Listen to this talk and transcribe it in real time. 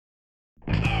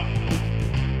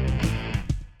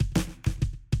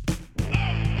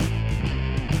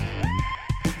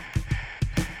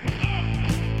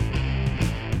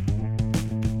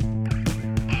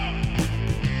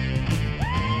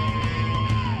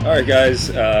All right,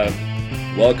 guys.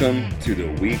 Welcome to the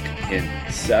Week in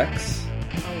Sex.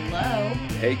 Hello.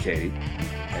 Hey, Katie.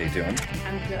 How you doing?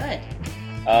 I'm good.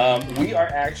 We are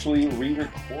actually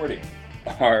re-recording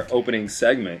our opening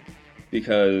segment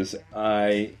because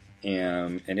I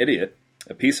am an idiot,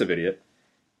 a piece of idiot.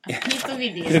 A piece of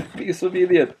idiot. A piece of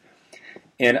idiot.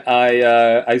 And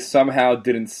I somehow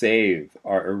didn't save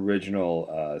our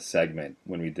original segment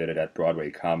when we did it at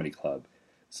Broadway Comedy Club.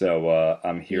 So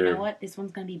I'm here. You know what? This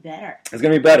one's gonna be better. It's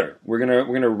gonna be better. We're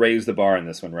gonna raise the bar on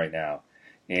this one right now,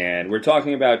 and we're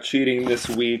talking about cheating this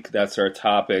week. That's our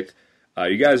topic.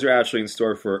 You guys are actually in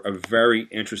store for a very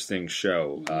interesting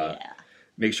show.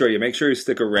 Make sure you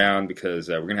stick around because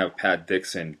we're gonna have Pat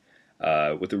Dixon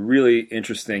with a really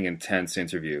interesting, intense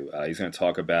interview. He's gonna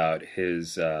talk about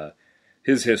his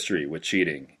history with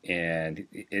cheating, and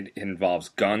it involves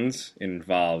guns, it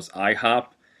involves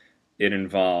IHOP. It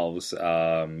involves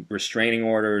restraining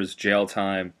orders, jail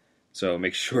time. So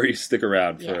make sure you stick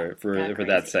around for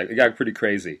that segment. It got pretty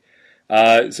crazy.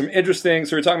 Some interesting.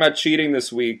 So we're talking about cheating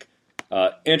this week.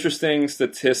 Interesting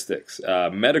statistics.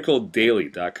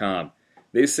 Medicaldaily.com.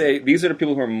 They say these are the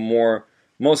people who are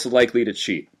most likely to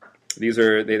cheat. These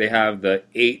are they have the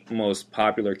 8 most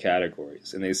popular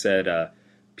categories, and they said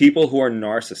people who are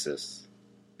narcissists.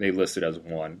 They listed as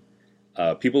 1.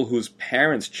 People whose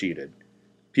parents cheated.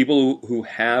 People who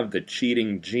have the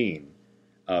cheating gene,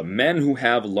 men who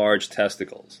have large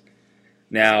testicles.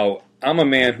 Now, I'm a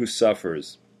man who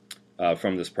suffers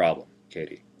from this problem,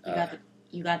 Katie.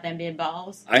 You got them big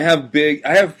balls? I have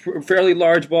fairly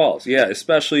large balls, yeah,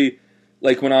 especially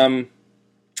like when I'm,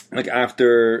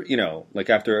 after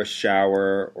a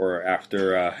shower or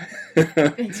after...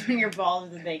 It's when your balls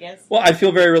are the biggest? Well, I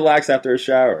feel very relaxed after a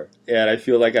shower. And I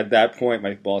feel like at that point,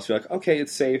 my balls feel like, okay,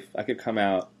 it's safe. I could come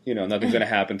out. Nothing's going to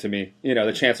happen to me.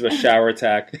 The chance of a shower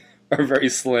attack are very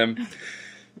slim.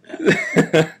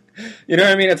 You know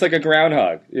what I mean? It's like a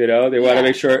groundhog. They want to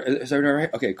make sure, is everything all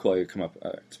right? Okay, cool. You come up.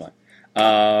 All right, it's fine.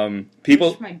 I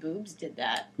wish my boobs did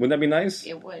that. Wouldn't that be nice?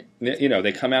 It would.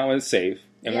 They come out when it's safe.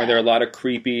 And when there are a lot of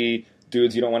creepy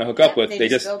dudes you don't want to hook up with, they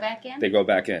just go back in? They go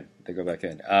back in.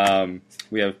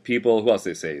 We have people, who else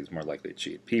they say is more likely to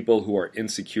cheat? People who are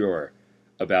insecure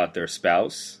about their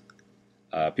spouse.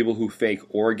 People who fake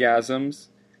orgasms.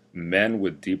 Men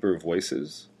with deeper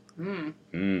voices. None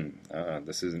of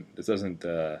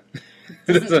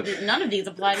these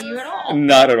apply to you at all.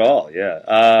 Not at all,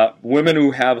 yeah. Women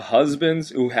who have husbands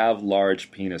who have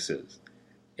large penises.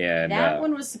 And that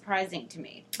one was surprising to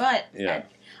me. But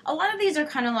a lot of these are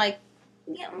kind of like,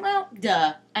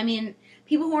 duh. I mean,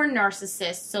 people who are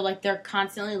narcissists, so they're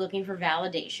constantly looking for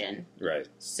validation. Right.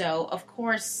 So, of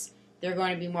course, they're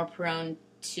going to be more prone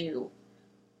to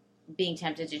being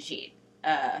tempted to cheat.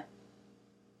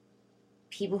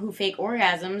 People who fake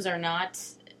orgasms are not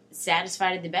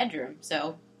satisfied in the bedroom.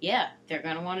 So, yeah, they're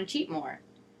going to want to cheat more.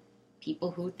 People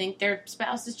who think their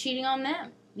spouse is cheating on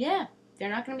them. Yeah, they're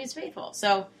not going to be as faithful.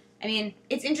 So, I mean,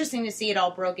 it's interesting to see it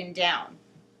all broken down.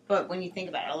 But when you think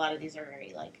about it, a lot of these are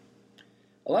very, A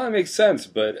lot of it makes sense,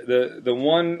 but the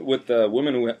one with the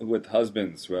women with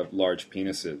husbands who have large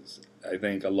penises, I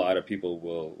think a lot of people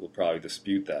will probably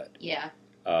dispute that. Yeah.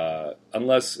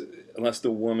 Unless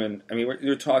the woman, I mean,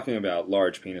 you're talking about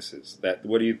large penises.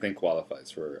 What do you think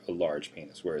qualifies for a large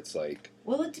penis? Where it's like...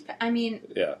 Well, it depends. I mean...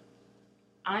 Yeah.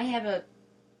 I have a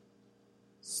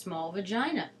small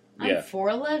vagina. I'm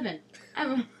 4'11".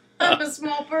 I'm a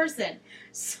small person.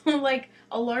 So,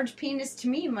 a large penis to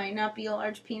me might not be a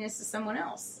large penis to someone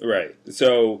else. Right.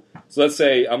 So let's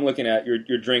say I'm looking at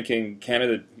you're drinking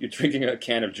a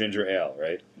can of ginger ale,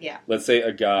 right? Yeah. Let's say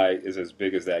a guy is as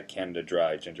big as that Canada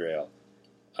Dry ginger ale.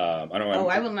 I don't know.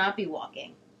 I will not be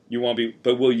walking. You won't be,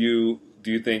 but will you?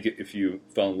 Do you think if you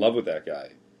fell in love with that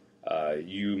guy,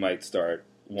 you might start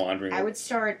wandering? I would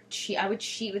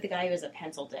cheat with a guy who has a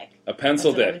pencil dick. A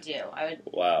pencil dick. That's what I would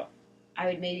do. Wow. I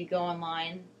would maybe go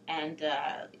online and,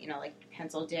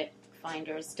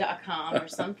 pencildickfinders.com or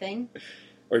something.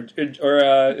 Or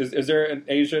is there an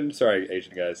Asian? Sorry,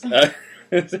 Asian guys.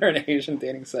 Is there an Asian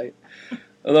dating site?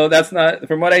 Although that's not,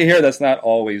 from what I hear, that's not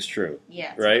always true.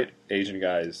 Yeah. Right? Asian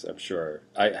guys, I'm sure.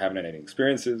 I haven't had any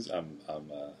experiences. I'm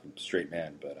a straight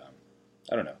man, but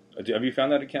I don't know. Have you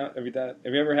found that account? Have you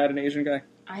ever had an Asian guy?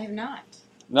 I have not.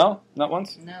 No? Not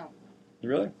once? No.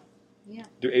 Really? Yeah.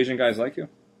 Do Asian guys like you?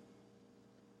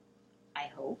 I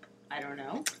hope. I don't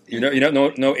know.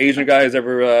 No Asian guy has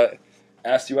ever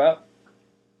asked you out?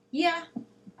 Yeah.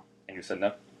 And you said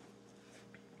no?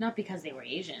 Not because they were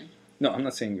Asian. No, I'm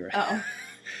not saying you're... Oh.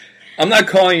 I'm not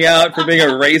calling you out for being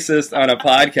a racist on a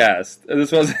podcast.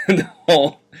 This wasn't the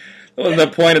Well,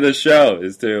 the point of the show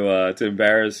is to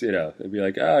embarrass, and be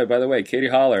like, oh, by the way, Katie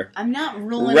Holler. I'm not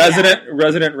ruling resident, it out.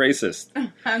 Resident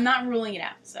racist. I'm not ruling it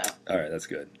out, so. All right, that's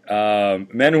good.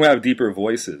 Men who have deeper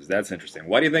voices. That's interesting.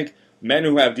 Why do you think men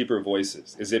who have deeper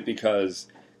voices? Is it because...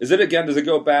 does it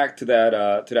go back to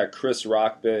that Chris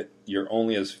Rock bit, you're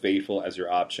only as faithful as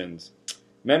your options?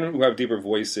 Men who have deeper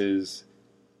voices,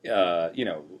 it's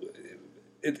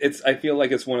I feel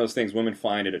like it's one of those things women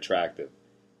find it attractive.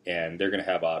 And they're going to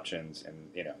have options, and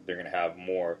they're going to have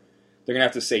more. They're going to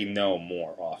have to say no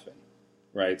more often,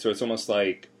 right? So it's almost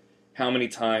like, how many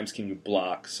times can you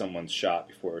block someone's shot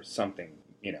before something,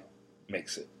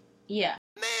 makes it? Yeah.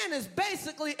 Man is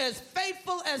basically as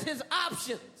faithful as his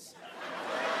options.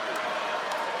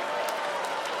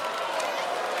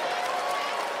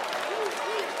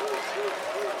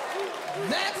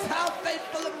 That's how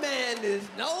faithful a man is.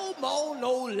 No more,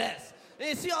 no less. And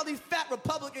you see all these fat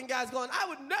Republican guys going, I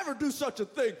would never do such a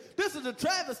thing. This is a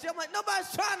travesty. I'm like,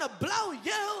 nobody's trying to blow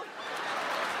you.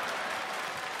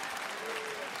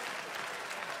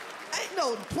 Ain't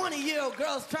no 20-year-old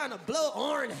girls trying to blow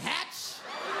Orrin Hatch.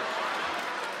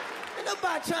 Ain't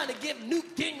nobody trying to give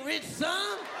Newt Gingrich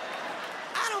some.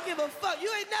 I don't give a fuck.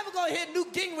 You ain't never gonna hear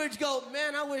Newt Gingrich go,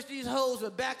 man, I wish these hoes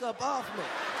would back up off me.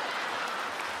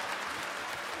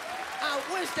 I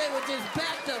wish they would just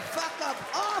back the fuck up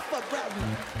off of brother.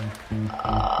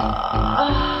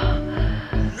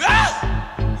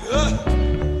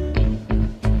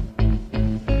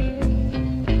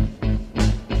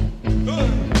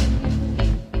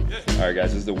 All right, guys,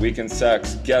 this is the Week in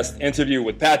Sex guest interview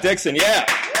with Pat Dixon. Yeah.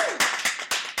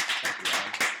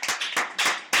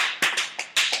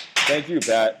 Thank you,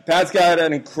 Pat. Pat's got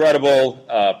an incredible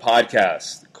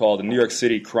podcast called the New York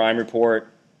City Crime Report.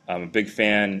 I'm a big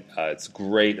fan. It's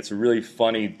great. It's a really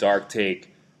funny, dark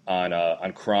take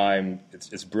on crime.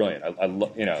 It's brilliant.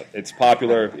 It's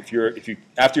popular. If you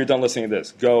after you're done listening to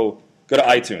this, go to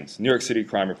iTunes. New York City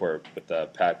Crime Report with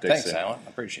Pat Dixon. Thanks, Allan. I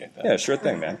appreciate that. Yeah, sure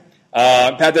thing, man.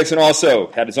 Pat Dixon also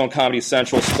had his own Comedy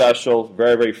Central special.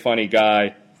 Very, very funny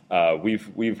guy.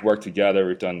 We've worked together.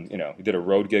 We've done, we did a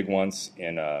road gig once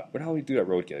in, where the hell did we do that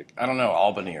road gig? I don't know,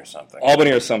 Albany or something.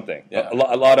 Yeah. A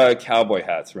lot of cowboy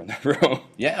hats were in the room.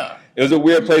 Yeah. It was a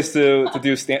weird place to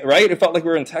do right? It felt like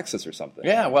we were in Texas or something.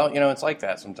 Yeah, well, it's like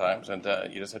that sometimes, and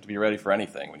you just have to be ready for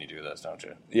anything when you do this, don't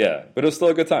you? Yeah, but it was still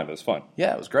a good time. It was fun.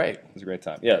 Yeah, it was great. It was a great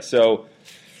time. Yeah, so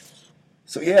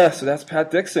that's Pat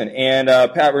Dixon, and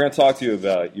Pat, we're going to talk to you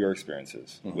about your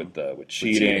experiences with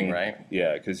cheating, right?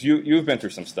 Yeah, because you've been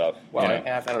through some stuff. Well,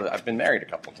 I've been married a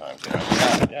couple of times.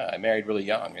 Yeah, I married really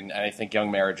young, and I think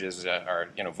young marriages are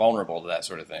vulnerable to that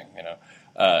sort of thing.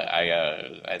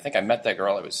 I think I met that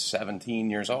girl. I was 17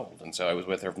 years old, and so I was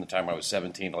with her from the time I was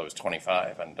 17 till I was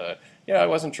 25, and I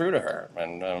wasn't true to her,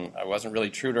 and I wasn't really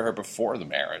true to her before the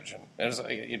marriage. And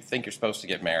you'd think you're supposed to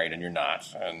get married, and you're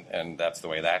not, and that's the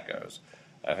way that goes.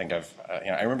 I think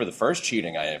I remember the first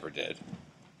cheating I ever did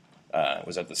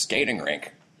was at the skating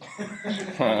rink.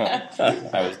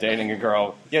 I was dating a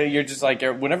girl. You're just like,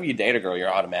 whenever you date a girl,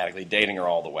 you're automatically dating her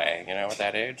all the way. At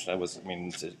that age, it's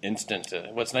instant.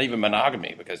 It's not even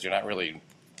monogamy because you're not really.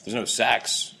 There's no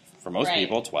sex for most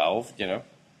people. 12,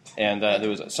 And there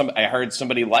was I heard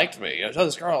somebody liked me. Oh,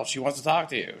 this girl, she wants to talk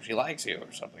to you. She likes you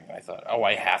or something. And I thought, oh,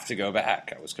 I have to go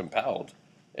back. I was compelled,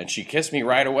 and she kissed me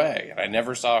right away, and I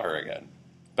never saw her again.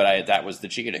 But that was the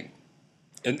cheating.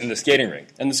 In the skating rink?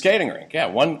 In the skating rink, yeah.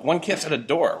 One kiss at a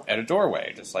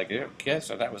doorway, just like a kiss,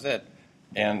 and that was it.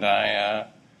 And I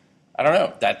don't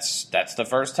know. That's the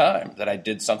first time that I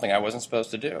did something I wasn't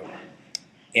supposed to do.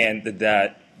 And did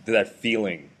that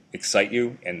feeling excite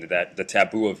you? And the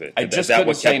taboo of it? I just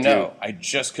couldn't say no. I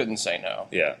just couldn't say no.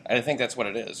 Yeah. I think that's what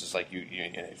it is. It's like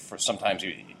sometimes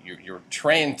you're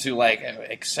trained to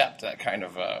accept that kind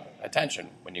of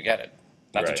attention when you get it,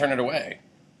 not to turn it away.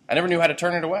 I never knew how to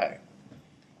turn it away.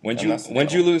 When'd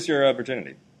you lose your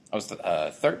virginity? I was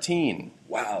 13.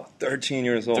 Wow, 13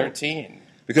 years old. 13.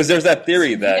 Because there's that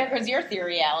theory that... There goes your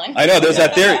theory, Allan. I know, there's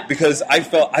that theory. Because I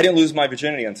didn't lose my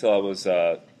virginity until I was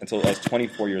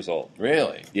 24 years old.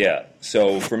 Really? Yeah.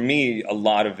 So for me, a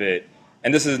lot of it...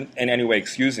 And this isn't in any way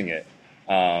excusing it.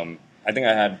 I think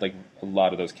I had a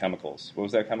lot of those chemicals. What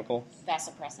was that chemical?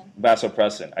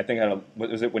 Vasopressin. I think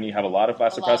what was it when you have a lot of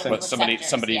vasopressin? What, somebody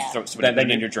put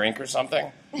it in your drink or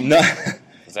something? No.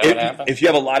 Is that what happened? If you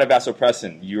have a lot of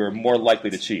vasopressin, you're more likely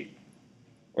to cheat.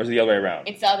 Or is it the other way around?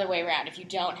 It's the other way around. If you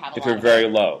don't have a lot if you're very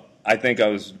low. I think I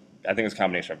was I think it was a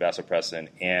combination of vasopressin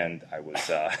and I was.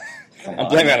 I'm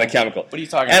blaming on a chemical. What are you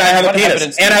talking and about? And What I have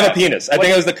evidence a penis. And do I you have a have? penis. I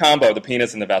think it was the combo, the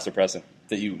penis and the vasopressin.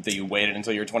 That you waited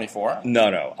until you were 24?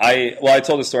 No. I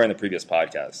told the story in the previous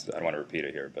podcast. I don't want to repeat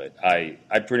it here, but I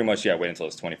pretty much waited until I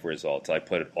was 24 years old until I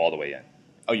put it all the way in.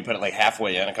 Oh, you put it like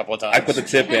halfway in a couple of times? I put the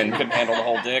tip in. You couldn't handle the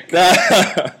whole dick?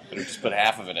 Or just put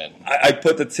half of it in? I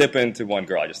put the tip into one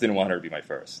girl. I just didn't want her to be my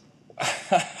first.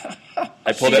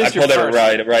 I pulled it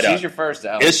right out. She's your first,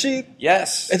 Allan. Is she?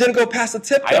 Yes. It didn't go past the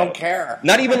tip, though. I don't care.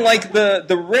 Not even like the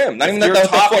rim. Not even If you're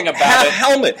talking the about half it.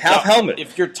 helmet. Half helmet.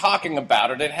 If you're talking about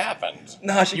it, it happened.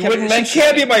 No, she You can't. wouldn't She mention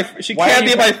can't it. be my. She Why can't are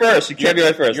be you- my first. She can't be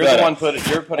my first. You're No, the no. one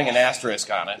you're putting an asterisk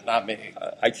on it, not me.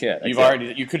 I can't.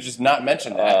 You could just not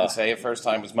mention that and say it first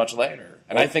time was much later.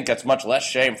 And I think that's much less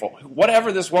shameful.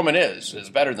 Whatever this woman is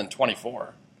better than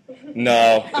 24.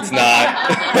 No, it's not.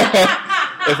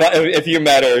 If you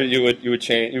met her, you would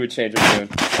change your tune.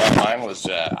 Well, mine was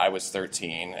I was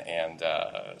 13, and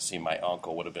my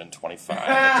uncle would have been 25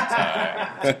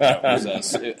 at the time. It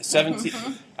was a 17.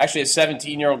 Actually, a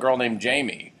 17-year-old girl named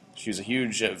Jamie. She was a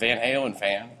huge Van Halen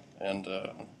fan, and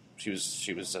she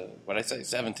was what I say,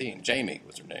 17. Jamie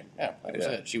was her name. Yeah, that was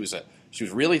it. She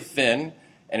was really thin,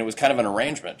 and it was kind of an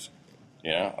arrangement.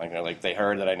 You know, like they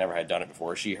heard that I never had done it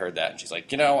before. She heard that, and she's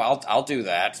like, I'll do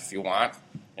that if you want.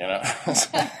 You know,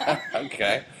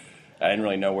 okay. I didn't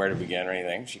really know where to begin or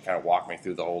anything. She kind of walked me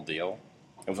through the whole deal.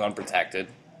 It was unprotected,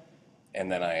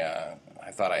 and then I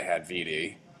thought I had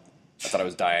VD. I thought I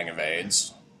was dying of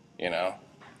AIDS. You know,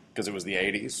 because it was the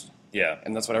 80s. Yeah,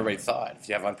 and that's what everybody thought. If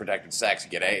you have unprotected sex, you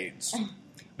get AIDS.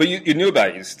 But you knew about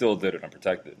it. You still did it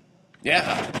unprotected.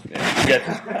 Yeah.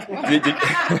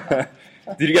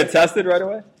 Did you get tested right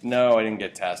away? No, I didn't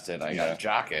get tested. I got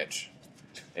jock itch.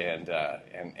 And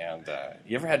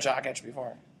you ever had jock itch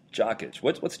before? Jock itch.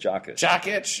 What's jock itch? Jock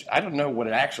itch. I don't know what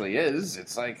it actually is.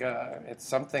 It's like it's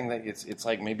something that it's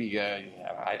like maybe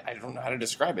I don't know how to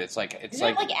describe it. Isn't it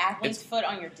like athlete's foot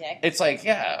on your dick? It's like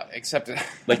except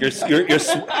like you're you're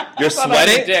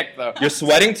sweating. Dick though. You're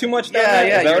sweating too much. Yeah.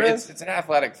 It's an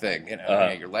athletic thing. You know,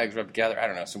 your legs rub together. I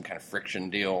don't know, some kind of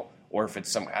friction deal. Or if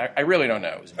it's some, I really don't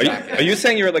know. Are you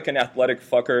saying you're like an athletic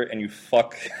fucker and you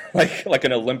fuck like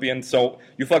an Olympian? So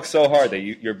you fuck so hard that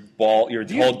your whole dick was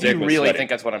sweating? Do you really think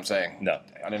that's what I'm saying? No.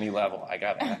 On any level, I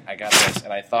got this,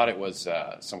 and I thought it was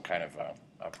some kind of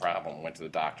a problem. Went to the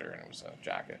doctor, and it was a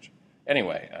jock itch.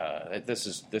 Anyway, this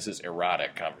is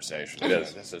erotic conversation. It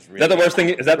is. This is really. Is that the worst thing?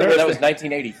 Is that the worst? That was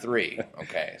 1983.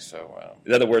 Okay, so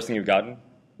is that the worst thing you've gotten?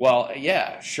 Well,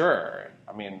 yeah, sure.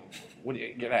 I mean. What are you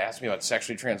going to ask me about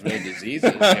sexually transmitted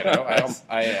diseases? You know,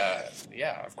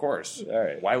 yeah, of course. All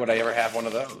right. Why would I ever have one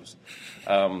of those?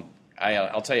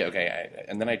 I'll tell you. Okay,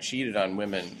 and then I cheated on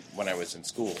women when I was in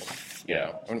school. You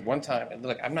know, one time.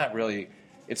 Look, I'm not really.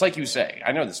 It's like you say.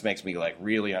 I know this makes me like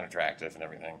really unattractive and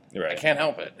everything. Right. I can't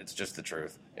help it. It's just the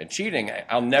truth. And cheating,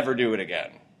 I'll never do it again.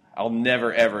 I'll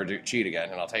never ever cheat again,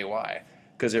 and I'll tell you why.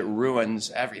 Because it ruins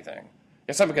everything.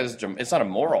 It's not because it's not a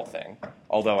moral thing,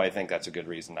 although I think that's a good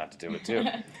reason not to do it too.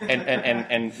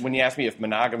 And when you ask me if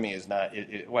monogamy is not,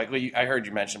 I heard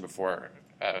you mention before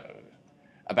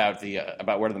about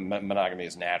whether the monogamy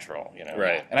is natural, you know.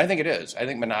 Right. And I think it is. I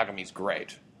think monogamy is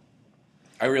great.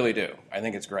 I really do. I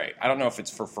think it's great. I don't know if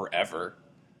it's for forever,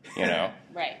 you know.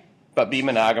 Right. But being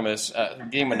monogamous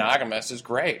is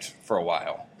great for a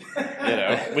while. You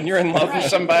know, when you're in love with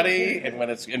somebody, and when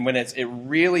it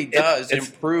really does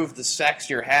improve the sex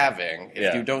you're having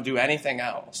if you don't do anything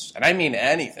else. And I mean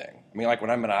anything. I mean, like when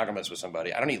I'm monogamous with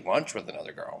somebody, I don't eat lunch with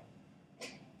another girl.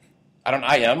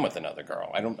 I am with another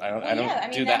girl. I don't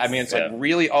do that. I mean, it's like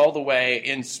really all the way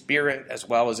in spirit as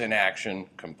well as in action,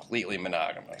 completely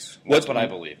monogamous. That's what I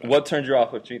believe in. What turned you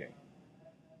off with cheating?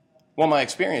 Well, my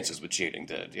experiences with cheating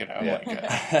did, you know.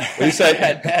 Yeah. Well, you said I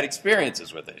had bad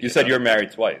experiences with it. You said you were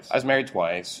married twice. I was married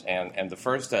twice, and the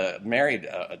first married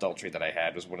adultery that I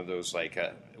had was one of those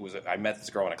I met this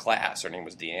girl in a class. Her name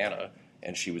was Deanna,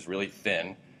 and she was really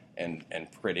thin and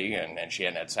pretty, and she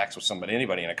hadn't had sex with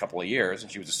anybody in a couple of years,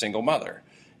 and she was a single mother.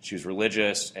 She was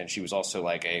religious, and she was also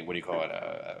like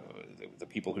the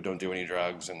people who don't do any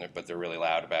drugs, but they're really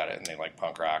loud about it, and they like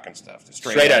punk rock and stuff.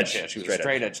 Straight edge. Yeah, she was a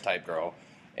straight edge type girl.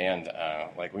 And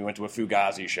we went to a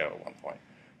Fugazi show at one point.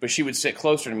 But she would sit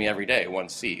closer to me every day, one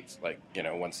seat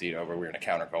over. We were in a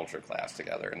counterculture class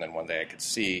together. And then one day I could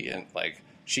see, and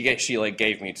she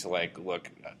gave me to look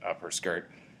up her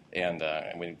skirt. And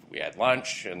we had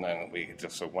lunch, and then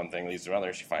so one thing leads to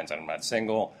another. She finds out I'm not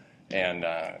single, and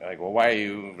well, why are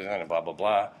you? Blah blah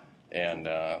blah. And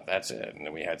that's it. And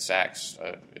then we had sex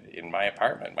in my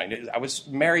apartment. I was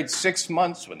married 6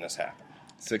 months when this happened.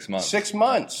 6 months. 6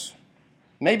 months.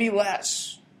 Maybe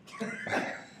less.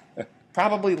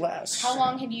 Probably less. How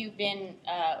long had you been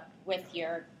with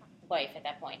your wife at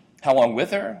that point? How long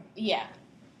with her? Yeah.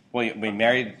 Well, we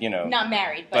married, Not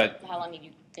married, but how long had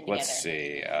you been together? Let's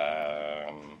see.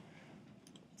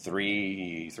 3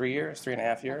 years,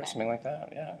 3.5 years, something like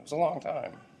that. Yeah, it was a long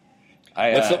time.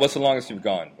 What's the longest you've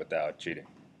gone without cheating?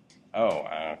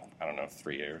 I don't know,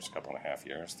 3 years, a couple and a half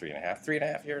years,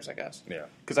 3.5 years, I guess. Yeah.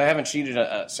 Because I haven't cheated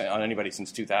on anybody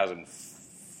since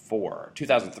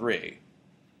 2003,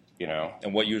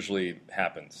 And what usually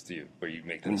happens to you where you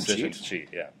make the decision to cheat?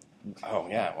 Yeah. Oh,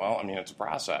 yeah. Well, I mean, it's a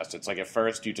process. It's like at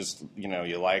first you just,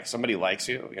 somebody likes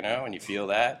you, and you feel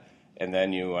that. And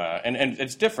then you, and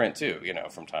it's different too,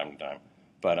 from time to time.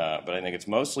 But I think it's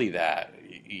mostly that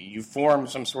you form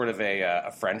some sort of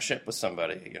a friendship with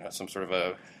somebody, some sort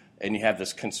of and you have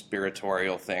this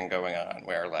conspiratorial thing going on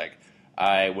where like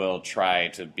I will try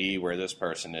to be where this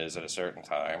person is at a certain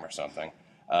time or something.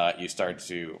 You start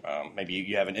to maybe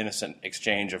you have an innocent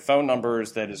exchange of phone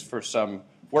numbers that is for some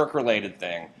work-related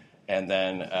thing, and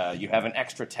then you have an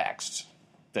extra text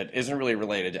that isn't really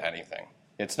related to anything.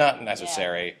 It's not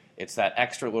necessary. Yeah. It's that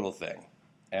extra little thing.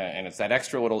 And it's that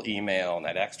extra little email and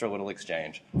that extra little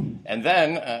exchange. And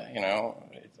then,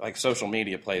 like social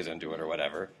media plays into it or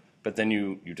whatever. But then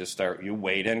you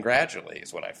wade in gradually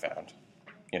is what I found.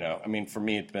 I mean, for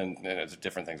me, it's been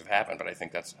different things have happened, but I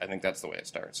think that's the way it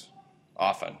starts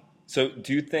often. So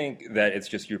do you think that it's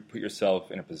just you put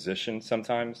yourself in a position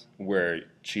sometimes where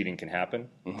cheating can happen?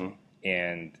 Mm-hmm.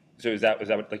 And so is that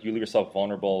like you leave yourself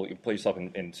vulnerable? You put yourself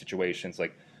in situations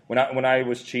like when I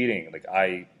was cheating, like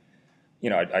I'd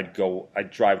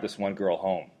drive this one girl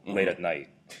home late at night,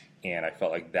 and I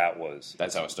felt like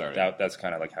that's how it started. That's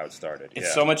kind of like how it started.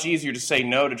 It's so much easier to say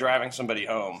no to driving somebody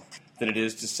home than it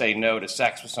is to say no to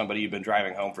sex with somebody you've been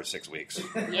driving home for 6 weeks.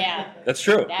 Yeah, that's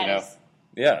true. That is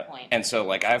yeah. Point. And so,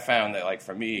 like, I found that, like,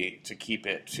 for me to keep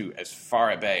it to as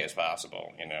far at bay as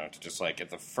possible, to just, like, at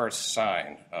the first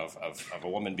sign of a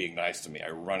woman being nice to me, I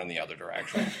run in the other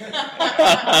direction.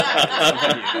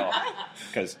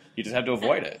 Because you just have to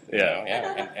avoid it.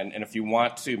 Yeah. And if you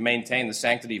want to maintain the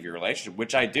sanctity of your relationship,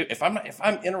 which I do, if I'm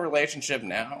in a relationship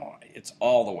now, it's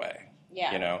all the way.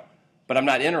 Yeah. But I'm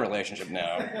not in a relationship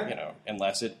now,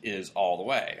 unless it is all the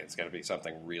way. It's got to be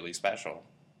something really special.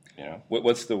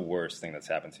 What's the worst thing that's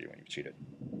happened to you when you've cheated?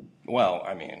 Well,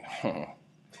 I mean,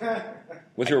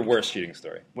 what's your worst cheating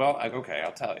story? Well, okay,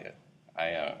 I'll tell you.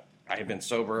 I have been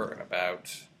sober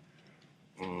about.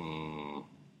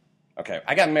 Okay,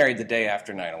 I got married the day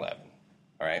after 9/11.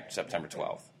 All right, September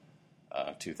 12th,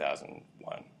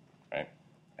 2001. Right,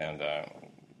 and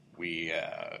we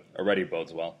already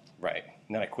bodes well. Right,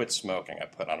 and then I quit smoking. I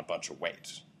put on a bunch of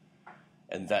weight,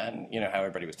 and then how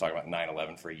everybody was talking about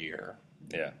 9/11 for a year.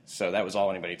 Yeah. So that was all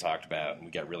anybody talked about, and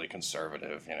we got really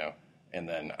conservative, And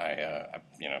then I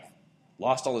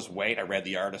lost all this weight. I read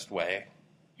The Artist Way.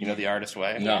 You know The Artist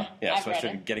Way? No. Yeah. So I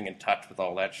started getting in touch with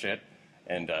all that shit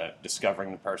and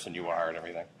discovering the person you are and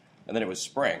everything. And then it was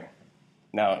spring.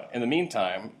 Now, in the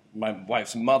meantime, my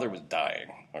wife's mother was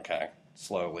dying. Okay.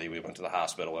 Slowly, we went to the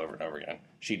hospital over and over again.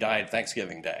 She died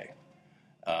Thanksgiving Day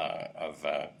of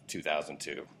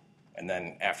 2002. And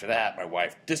then after that, my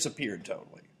wife disappeared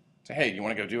totally. So, hey, you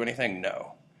want to go do anything?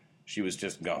 No. She was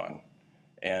just gone.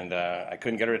 And I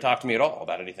couldn't get her to talk to me at all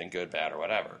about anything good, bad, or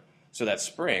whatever. So that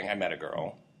spring, I met a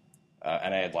girl,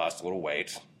 and I had lost a little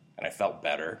weight, and I felt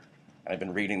better, and I'd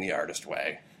been reading The Artist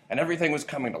Way, and everything was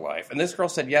coming to life. And this girl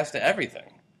said yes to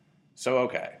everything. So,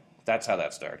 okay, that's how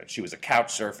that started. She was a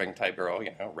couch surfing type girl,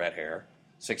 red hair,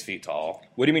 6 feet tall.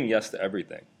 What do you mean yes to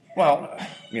everything? Well,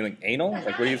 you mean like anal?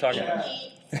 Like, what are you talking about?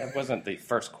 That wasn't the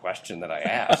first question that I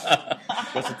asked.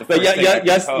 Wasn't the but first thing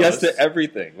yes to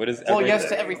everything. What is everything? Well, yes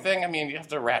to everything. I mean, you have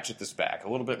to ratchet this back a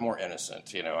little bit more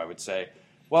innocent. I would say,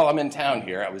 well, I'm in town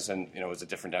here. I was in, it was a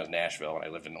different town, Nashville, and I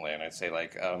lived in Atlanta. I'd say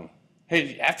like,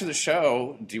 hey, after the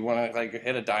show, do you want to like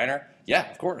hit a diner? Yeah,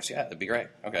 of course. Yeah, that'd be great.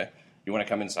 Okay. You want to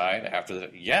come inside after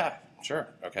the? Yeah, sure.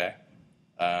 Okay.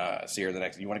 See her the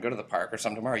next. You want to go to the park or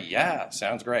something tomorrow? Yeah,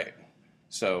 sounds great.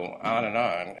 So on and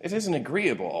on. It isn't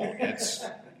agreeable. It's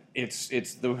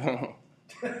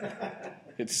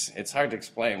hard to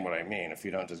explain what I mean if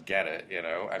you don't just get it.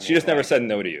 I mean, she just never said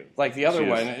no to you. Like the other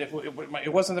one,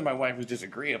 it wasn't that my wife was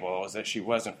disagreeable. It was that she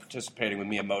wasn't participating with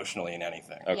me emotionally in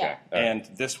anything. Okay. Yeah. And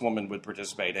this woman would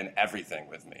participate in everything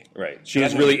with me. Right. She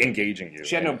was really engaging you.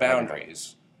 She had no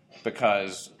boundaries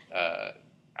because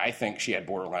I think she had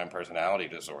borderline personality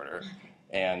disorder.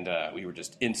 And we were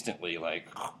just instantly,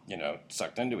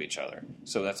 sucked into each other.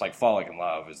 So that's like falling in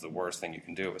love is the worst thing you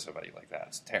can do with somebody like that.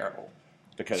 It's terrible.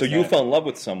 Because so you fell in love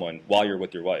with someone while you're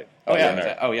with your wife? Oh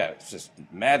yeah, it's just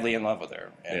madly in love with her.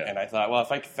 And I thought, well,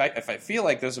 if I feel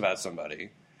like this about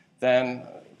somebody, then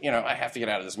I have to get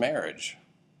out of this marriage.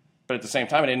 But at the same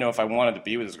time, I didn't know if I wanted to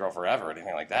be with this girl forever or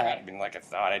anything like that. Right. I mean, like I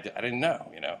thought, I didn't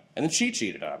know, And then she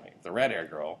cheated on me, the red-haired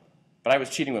girl. But I was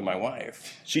cheating with my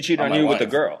wife. She cheated on you with the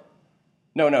girl?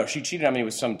 No, she cheated on me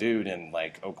with some dude in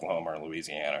like Oklahoma or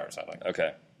Louisiana or something.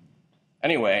 Okay.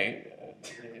 Anyway,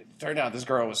 it turned out this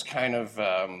girl was kind of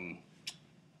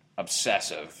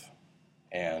obsessive,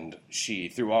 and she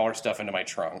threw all her stuff into my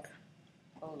trunk.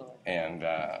 Oh, Lord. And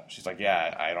she's like,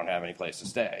 yeah, I don't have any place to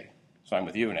stay, so I'm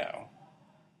with you now.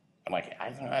 I'm like, I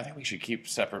don't know, I think we should keep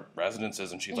separate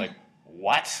residences. And she's like,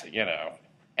 what?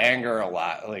 Anger a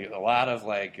lot. Like, a lot of,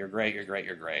 like, you're great,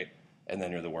 and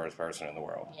then you're the worst person in the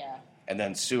world. Yeah. And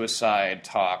then suicide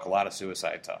talk, a lot of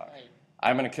suicide talk. Right.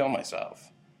 I'm going to kill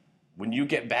myself. When you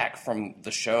get back from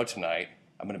the show tonight,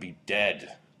 I'm going to be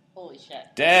dead. Holy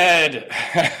shit. Dead!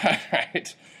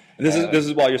 Right? This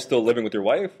is while you're still living with your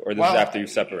wife, or this is after you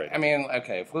separate? I mean,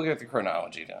 okay, if we get the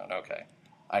chronology down, okay.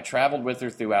 I traveled with her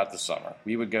throughout the summer.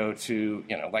 We would go to,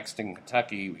 Lexington,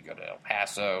 Kentucky. We'd go to El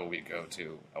Paso. We'd go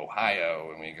to Ohio,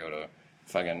 and we'd go to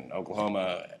fucking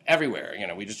Oklahoma. Everywhere,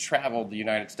 we just traveled the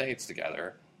United States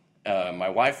together. My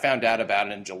wife found out about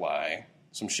it in July.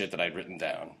 Some shit that I'd written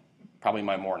down. Probably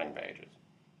my morning pages.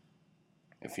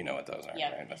 If you know what those are,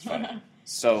 right? That's funny.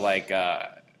 So,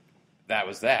 that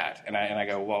was that. And I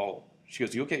go, well, she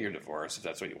goes, you'll get your divorce if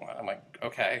that's what you want. I'm like,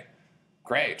 okay,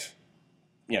 great.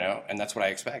 And that's what I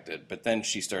expected. But then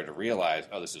she started to realize,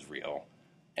 oh, this is real.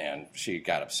 And she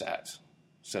got upset.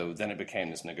 So then it became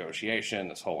this negotiation,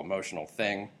 this whole emotional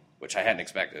thing, which I hadn't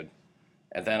expected.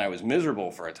 And then I was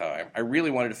miserable for a time. I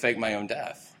really wanted to fake my own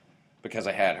death because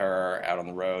I had her out on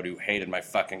the road who hated my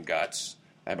fucking guts.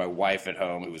 I had my wife at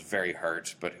home who was very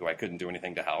hurt, but who I couldn't do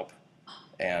anything to help.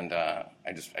 And I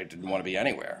didn't want to be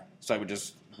anywhere. So I would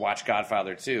just watch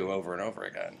Godfather 2 over and over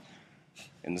again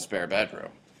in the spare bedroom.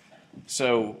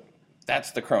 So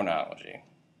that's the chronology.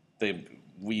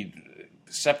 We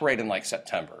separate in like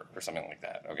September or something like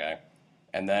that, okay?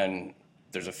 And then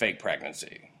there's a fake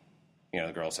pregnancy.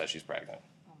 The girl says she's pregnant.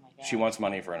 Oh my God. She wants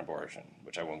money for an abortion,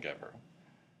 which I won't give her.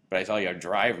 But I tell you, I'll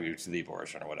drive you to the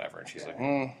abortion or whatever. And she's like,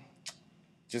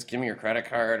 just give me your credit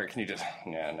card, or can you just,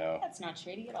 yeah, no. That's not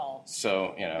shady at all.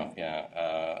 So,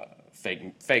 fake,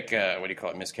 what do you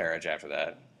call it, miscarriage after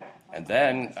that. And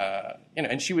then,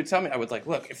 and she would tell me, I would like,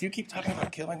 look, if you keep talking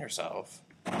about killing yourself,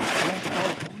 I'm going to call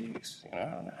the police. I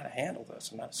don't know how to handle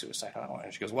this. I'm not a suicide hotline.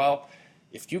 And she goes, well,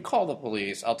 if you call the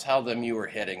police, I'll tell them you were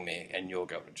hitting me, and you'll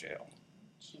go to jail.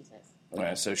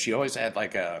 Jesus. So she always had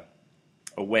like a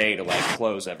way to like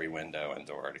close every window and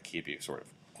door to keep you sort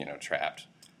of, trapped.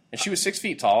 And she was 6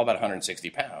 feet tall, about 160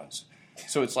 pounds.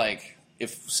 So it's like,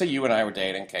 if, say you and I were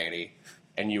dating, Katie,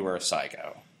 and you were a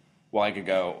psycho, well, I could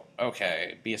go,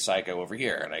 okay, be a psycho over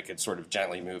here, and I could sort of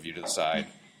gently move you to the side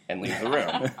and leave the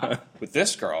room. With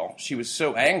this girl, she was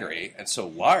so angry and so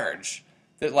large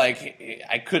that, like,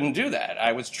 I couldn't do that.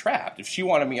 I was trapped. If she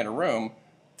wanted me in a room,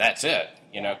 that's it,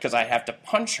 because I have to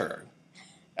punch her.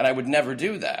 And I would never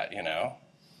do that,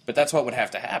 But that's what would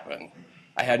have to happen.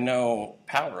 I had no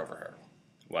power over her.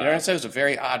 Wow. You know what I'm saying? It was a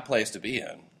very odd place to be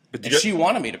in. But she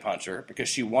wanted me to punch her because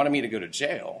she wanted me to go to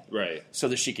jail. Right. So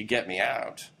that she could get me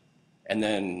out. And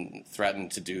then threaten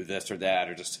to do this or that,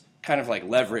 or just kind of like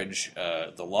leverage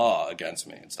the law against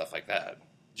me and stuff like that.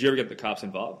 Did you ever get the cops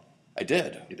involved? I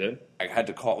did. You did? I had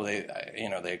to call.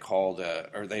 They called,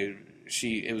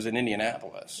 it was in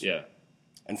Indianapolis. Yeah.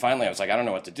 And finally, I was like, I don't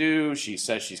know what to do. She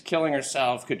says she's killing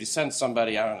herself. Could you send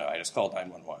somebody? I don't know. I just called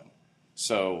 911.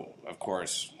 So, of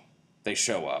course, they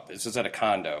show up. This is at a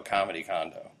comedy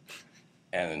condo.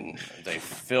 And they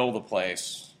fill the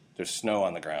place. There's snow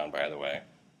on the ground, by the way.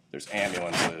 There's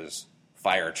ambulances,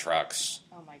 fire trucks.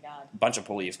 Oh, my God. A bunch of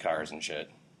police cars and shit.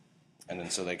 And then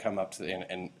so they come up to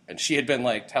and she had been,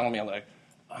 like, telling me, like,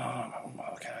 oh,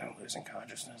 okay, I'm losing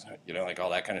consciousness. Like all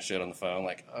that kind of shit on the phone,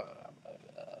 like,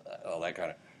 all that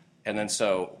kind of. And then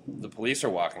so the police are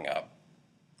walking up.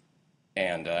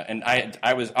 And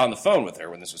I was on the phone with her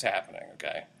when this was happening,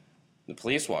 okay? The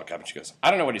police walk up and she goes, I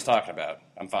don't know what he's talking about.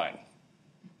 I'm fine.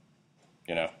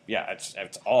 Yeah,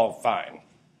 it's all fine.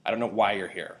 I don't know why you're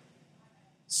here.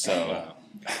 So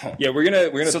yeah, we're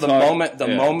gonna. So the moment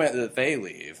that they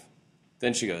leave,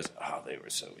 then she goes, "Oh, they were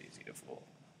so easy to fool."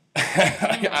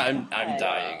 I'm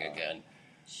dying again.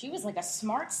 She was like a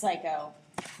smart psycho.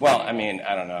 Well, I mean,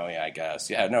 I don't know. Yeah, I guess.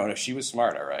 Yeah, no, she was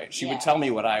smart. All right, she would tell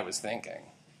me what I was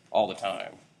thinking all the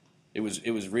time. It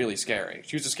was really scary.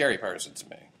 She was a scary person to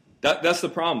me. That's the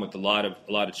problem with a lot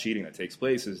of cheating that takes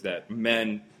place is that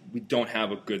men, we don't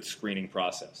have a good screening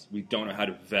process. We don't know how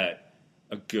to vet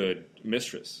a good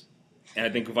mistress. And I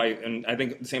think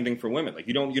the same thing for women. Like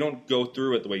you don't go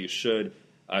through it the way you should.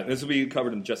 This will be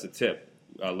covered in just a tip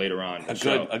later on.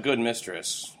 A good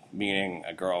mistress, meaning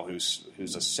a girl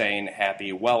who's a sane,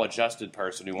 happy, well-adjusted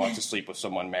person who wants to sleep with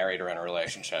someone married or in a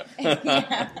relationship.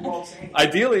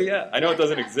 Ideally, yeah. I know it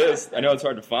doesn't exist. I know it's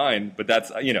hard to find, but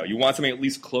that's you want something at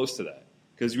least close to that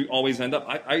because we always end up.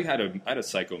 I had a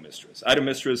psycho mistress. I had a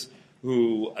mistress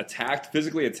who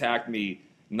physically attacked me.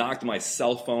 Knocked my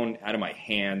cell phone out of my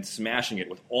hand, smashing it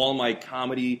with all my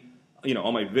comedy,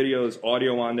 all my videos,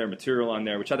 audio on there, material on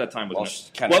there, which at that time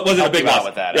wasn't a big loss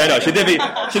with that. Yeah, no, she did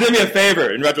me a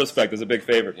favor. In retrospect, it was a big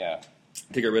favor. Yeah,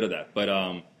 to get rid of that. But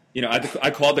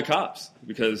I called the cops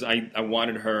because I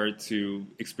wanted her to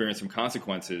experience some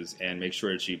consequences and make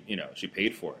sure that she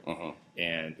paid for it.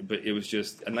 Mm-hmm. But it was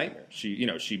just a nightmare. She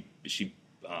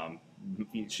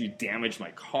damaged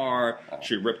my car.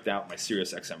 She ripped out my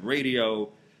Sirius XM radio.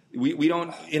 We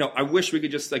don't, I wish we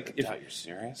could just you're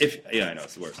serious? Yeah, I know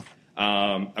it's the worst.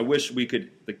 I wish we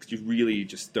could really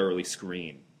just thoroughly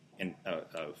screen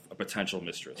a potential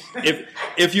mistress.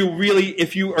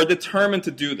 If you are determined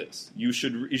to do this, you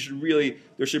should really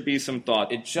there should be some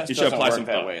thought. It just doesn't work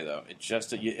that way though.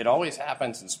 It always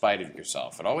happens in spite of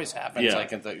yourself. It always happens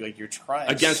like you're trying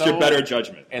against your better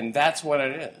judgment, and that's what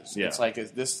it is. Yeah. It's like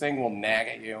this thing will nag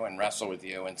at you and wrestle with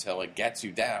you until it gets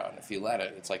you down. If you let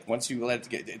it, it's like once you let it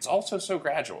get, it's also so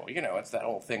gradual. It's that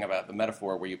whole thing about the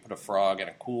metaphor where you put a frog in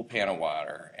a cool pan of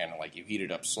water and you heat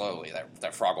it up slowly.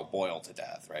 That frog will boil to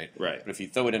death, right? Right. But if you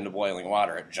throw it into boiling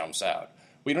water, it jumps out.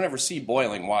 We don't ever see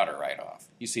boiling water right off.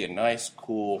 You see a nice,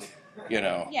 cool,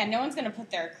 Yeah, no one's going to put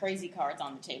their crazy cards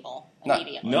on the table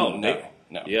immediately.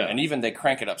 No. Yeah. And even they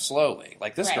crank it up slowly,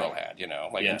 like this girl had,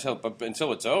 Yeah.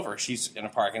 until it's over, she's in a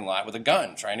parking lot with a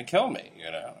gun trying to kill me,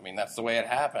 I mean, that's the way it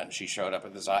happened. She showed up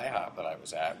at this IHOP that I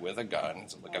was at with a gun.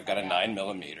 So, I've got a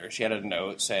 9mm. She had a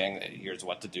note saying, here's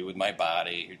what to do with my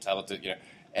body. You tell it to,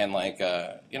 and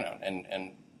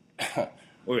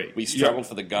Wait, we struggled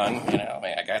for the gun,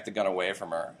 I got the gun away from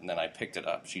her, and then I picked it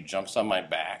up. She jumps on my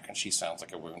back, and she sounds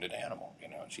like a wounded animal,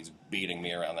 She's beating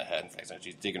me around the head and face, and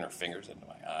she's digging her fingers into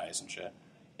my eyes and shit.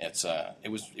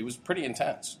 It was pretty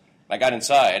intense. I got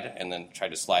inside and then tried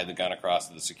to slide the gun across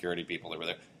to the security people that were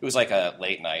there. It was like a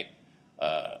late night,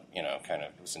 it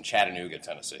was in Chattanooga,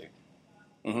 Tennessee.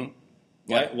 Mm-hmm.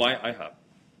 Yeah. Why IHOP?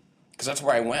 Because that's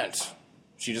where I went.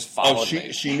 She just followed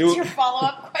me. She knew. That's your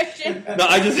follow-up question? No,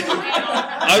 I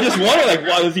just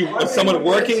wondered, was someone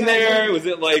working there? Was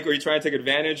it were you trying to take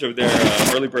advantage of their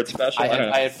early bird special?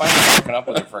 I had finally broken up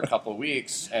with her for a couple of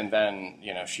weeks, and then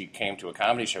she came to a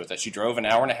comedy show with us. She drove an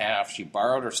hour and a half. She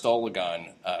borrowed or stole a gun,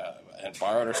 and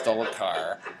borrowed or stole a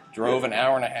car. Drove an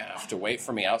hour and a half to wait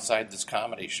for me outside this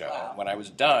comedy show. When I was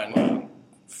done,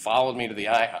 followed me to the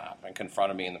IHOP and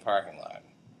confronted me in the parking lot.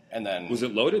 And then was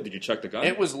it loaded? Did you check the gun?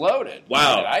 It was loaded.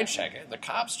 Wow! Did I check it? The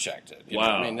cops checked it.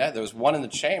 Wow! I mean, there was one in the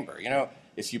chamber.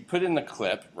 If you put in the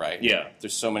clip, right? Yeah.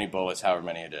 There's so many bullets, however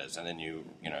many it is, and then you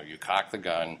cock the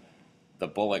gun. The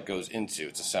bullet goes into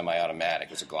it's a semi-automatic.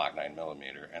 It's a Glock 9mm,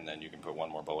 and then you can put one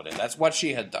more bullet in. That's what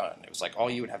she had done. It was all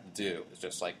you would have to do is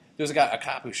just there's a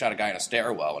cop who shot a guy in a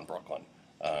stairwell in Brooklyn.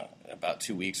 About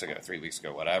 2 weeks ago, 3 weeks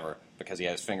ago, whatever, because he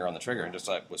had his finger on the trigger and just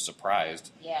was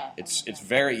surprised. Yeah. It's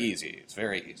very easy. It's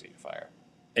very easy to fire.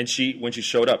 And when she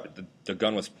showed up, the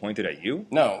gun was pointed at you?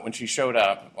 No, when she showed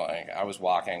up, I was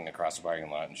walking across the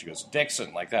parking lot and she goes,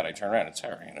 "Dixon," like that. I turn around, it's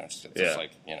her.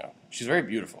 She's very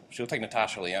beautiful. She looked like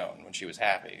Natasha Lyonne when she was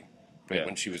happy. But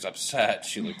when she was upset,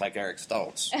 she looked like Eric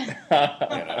Stoltz.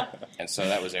 And so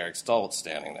that was Eric Stoltz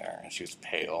standing there, and she was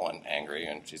pale and angry,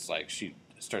 and she's she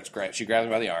grabs me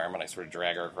by the arm, and I sort of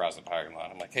drag her across the parking lot.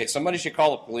 I'm like, "Hey, somebody should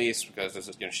call the police," because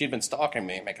she'd been stalking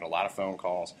me, making a lot of phone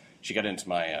calls. She got into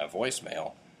my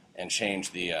voicemail and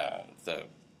changed the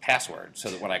password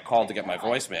so that when I called to get my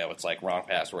voicemail, it's like wrong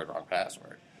password.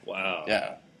 Wow.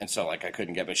 Yeah, and so I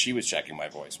couldn't but she was checking my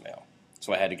voicemail,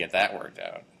 so I had to get that worked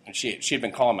out. And she had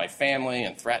been calling my family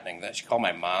and threatening that. She called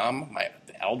my mom, my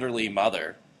elderly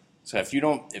mother. So if you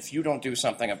don't do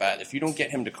something about it, if you don't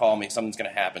get him to call me, something's going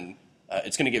to happen.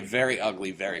 It's going to get very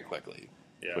ugly very quickly.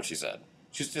 Yeah. What she said.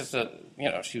 She's just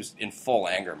she was in full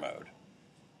anger mode.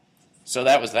 So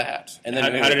that was that. And then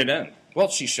how did it end? Well,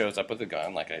 she shows up with a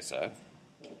gun, like I said,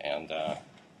 and.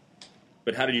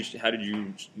 But how did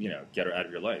you get her out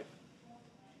of your life?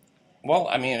 Well,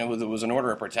 I mean, it was an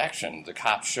order of protection. The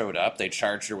cops showed up. They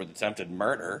charged her with attempted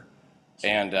murder,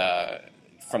 and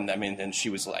then she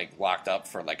was locked up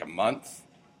for a month.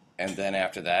 And then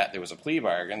after that, there was a plea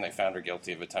bargain. They found her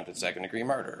guilty of attempted second-degree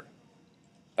murder.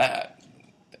 That.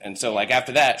 And so, like,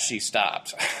 after that, she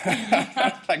stopped.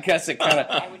 I guess it kind of...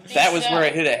 That was where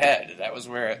it hit ahead. That was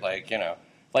where it, like, you know...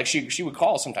 Like, she would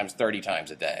call sometimes 30 times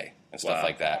a day and stuff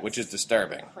like that, which is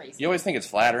disturbing. Crazy. You always think it's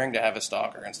flattering to have a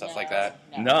stalker and stuff like that.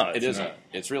 No, it isn't. Not.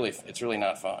 It's really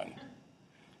not fun.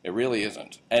 It really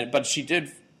isn't. But she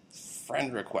did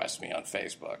friend request me on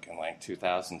Facebook in, like,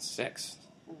 2006,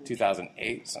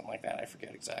 2008, something like that. I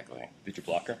forget exactly. Did you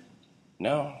block her?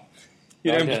 No.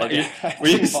 Were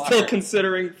you still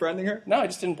considering friending her? No, I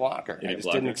just didn't block her. I just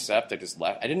didn't accept. I just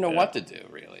left. I didn't know what to do,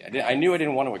 really. I knew I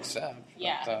didn't want to accept.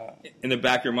 Yeah. But, in the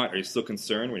back of your mind, are you still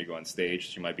concerned when you go on stage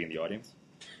she might be in the audience?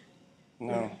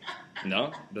 No.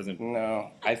 No? Doesn't.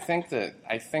 No. I think that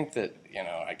you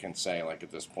know, I can say, like, at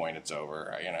this point it's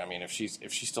over. You know, I mean, if she's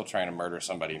still trying to murder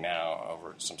somebody now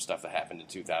over some stuff that happened in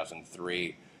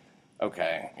 2003.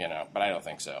 Okay, you know, but I don't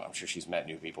think so. I'm sure she's met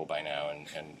new people by now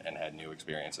and had new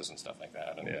experiences and stuff like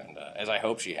that. And as I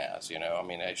hope she has, you know, I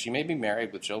mean, she may be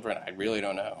married with children. I really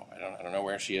don't know. I don't know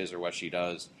where she is or what she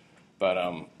does. But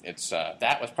it's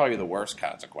that was probably the worst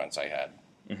consequence I had.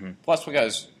 Mm-hmm. Plus,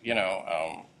 because you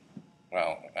know,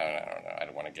 well, I don't know. I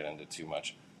don't want to get into too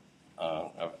much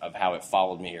of how it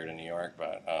followed me here to New York.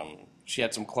 But she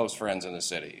had some close friends in the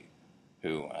city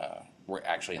who were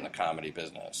actually in the comedy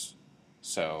business,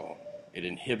 so it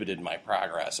inhibited my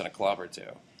progress in a club or two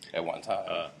at one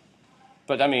time.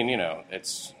 But I mean, you know,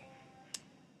 it's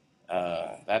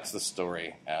that's the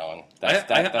story, Allan.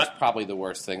 That's probably the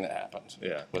worst thing that happened.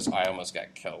 Yeah, was I almost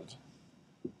got killed.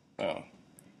 Oh.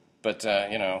 But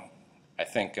you know, I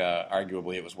think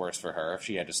arguably it was worse for her if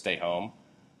she had to stay home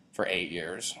for 8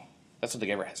 years. That's what they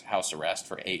gave her, house arrest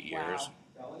for 8 years.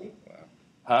 Felony? Wow.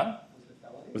 Huh?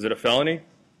 Was it a felony?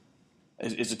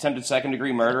 Is attempted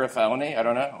second-degree murder a felony? I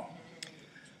don't know.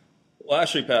 Well,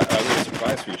 actually, Pat, we have a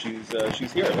surprise for you.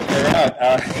 She's here. Look her out.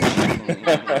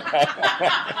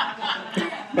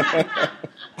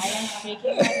 I am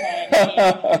shaking my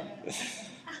head.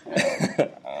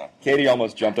 Katie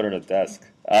almost jumped under the desk.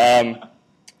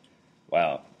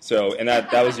 Wow. So, and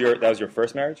that was your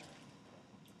first marriage?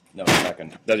 No,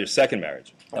 second. That was your second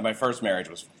marriage? And my first marriage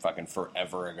was fucking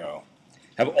forever ago.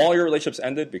 Have all your relationships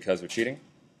ended because of cheating?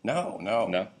 No.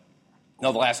 No,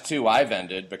 the last two I've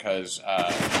ended because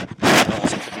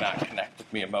girls could not connect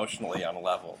with me emotionally on a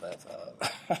level that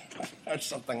or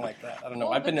something like that. I don't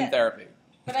know. I've been in therapy.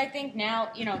 But I think now,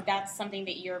 you know, that's something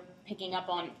that you're picking up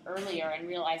on earlier and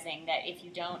realizing that if you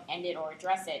don't end it or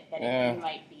address it, that it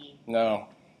might be... No,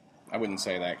 I wouldn't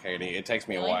say that, Katie. It takes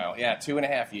me a while. Yeah,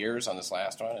 2.5 years on this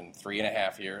last one and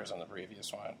 3.5 years on the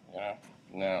previous one, you know?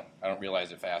 No, I don't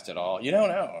realize it fast at all. You don't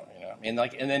know, you know. And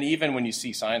like, and then even when you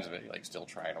see signs of it, you like still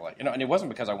try to like, you know. And it wasn't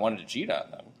because I wanted to cheat on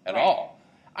them at all.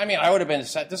 I mean, I would have been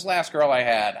this last girl I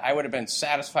had. I would have been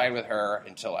satisfied with her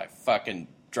until I fucking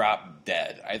dropped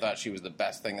dead. I thought she was the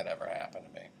best thing that ever happened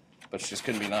to me, but she just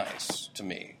couldn't be nice to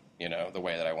me, you know, the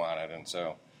way that I wanted. And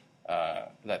so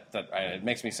it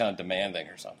makes me sound demanding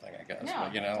or something, I guess. No.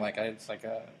 But, you know, like it's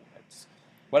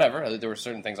whatever. There were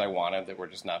certain things I wanted that were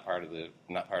just not part of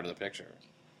the picture.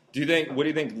 What do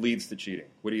you think leads to cheating?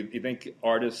 What do you think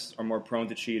artists are more prone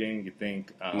to cheating? You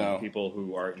think people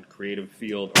who are in creative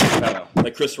field,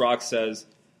 like Chris Rock says,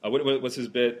 what's his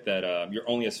bit that you're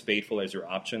only as faithful as your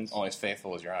options? Only as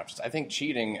faithful as your options. I think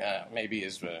cheating maybe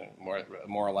is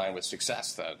more aligned with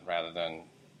success rather than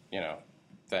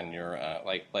than your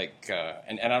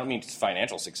and I don't mean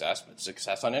financial success, but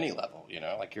success on any level. You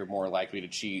know, like you're more likely to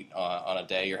cheat on a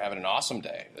day you're having an awesome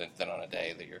day than on a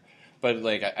day that you're. But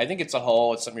like I think it's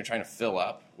something you're trying to fill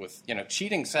up with. You know,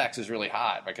 cheating sex is really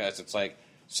hot because it's like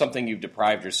something you've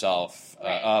deprived yourself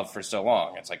of for so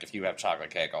long. It's like if you have chocolate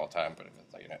cake all the time, but if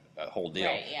it's like, a whole deal.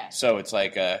 Right, yeah. So it's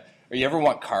like, or you ever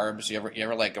want carbs? You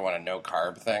ever like go on a no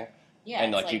carb thing? Yeah.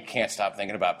 And like you can't stop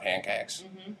thinking about pancakes.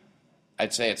 Mm-hmm.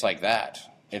 I'd say it's like that.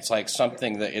 It's like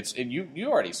something that you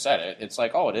already said it. It's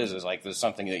like all it is like there's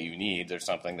something that you need. There's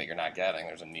something that you're not getting.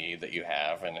 There's a need that you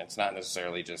have, and it's not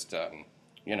necessarily just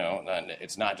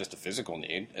it's not just a physical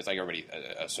need. It's like everybody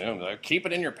assumes. Like, keep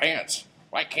it in your pants.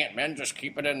 Why can't men just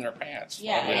keep it in their pants?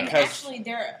 Yeah, and actually,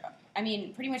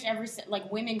 pretty much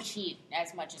women cheat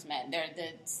as much as men.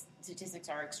 The statistics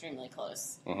are extremely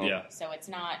close. Mm-hmm. Yeah. So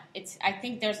I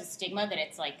think there's a stigma that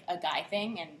it's like a guy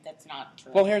thing, and that's not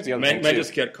true. Well, here's the other thing. Men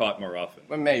just get caught more often.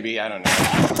 Well, maybe, I don't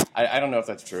know. I don't know if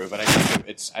that's true, but I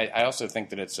think I also think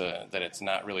that it's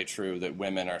not really true that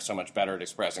women are so much better at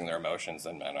expressing their emotions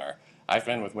than men are. I've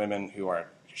been with women who are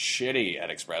shitty at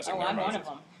expressing their I'm emotions.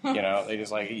 one of them. They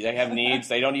just they have needs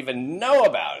they don't even know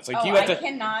about. It's like you have I to.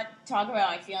 cannot talk about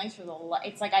my feelings for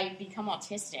it's like I become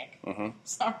autistic. Mm-hmm.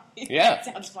 Sorry. Yeah. It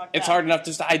sounds fucked It's up. hard enough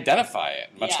just to identify it,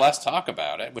 much Yeah. less talk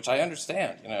about it, which I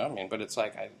understand. But it's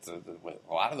like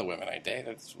a lot of the women I date,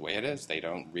 that's the way it is. They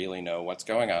don't really know what's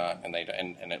going on, and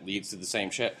and it leads to the same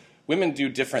shit. Women do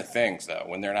different things though.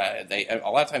 When they're not, a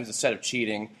lot of times instead of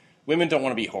cheating, women don't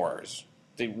want to be whores.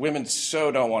 Women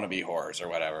so don't want to be whores or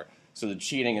whatever. So the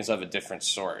cheating is of a different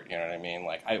sort. You know what I mean?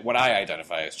 Like what I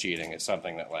identify as cheating is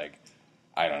something that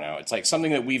I don't know. It's like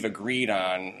something that we've agreed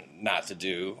on not to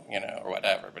do, or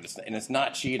whatever. But it's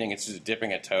not cheating. It's just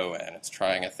dipping a toe in. It's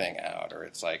trying a thing out, or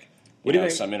it's like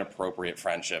some inappropriate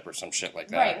friendship or some shit like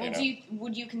that. Right. Well,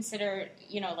 would you consider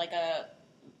like a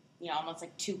almost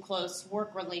like too close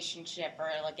work relationship or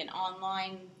like an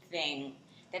online thing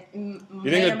that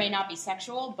may or may not be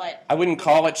sexual, but I wouldn't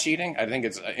call it cheating. I think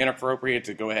it's inappropriate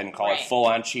to go ahead and call it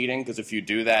full-on cheating, because if you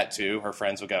do that too, her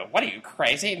friends will go, "What are you,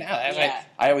 crazy?" No,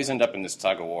 I always end up in this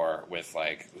tug-of-war with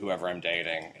whoever I'm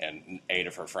dating and 8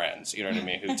 of her friends, you know what I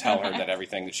mean, who tell her that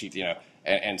everything that she,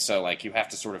 and so you have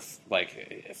to sort of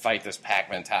fight this pack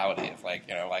mentality of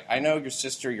I know your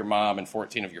sister, your mom, and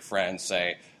 14 of your friends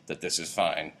say that this is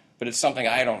fine, but it's something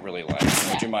I don't really like.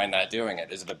 Would you mind not doing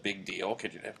it? Is it a big deal?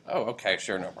 Could you? Oh, okay,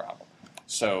 sure, no problem.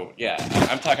 So yeah,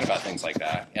 I'm talking about things like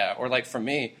that. Yeah, or for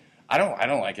me, I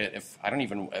don't like it if I don't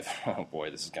even. Oh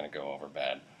boy, this is going to go over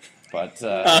bad. But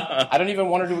I don't even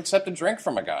want her to accept a drink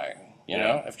from a guy.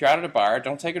 If you're out at a bar,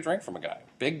 don't take a drink from a guy.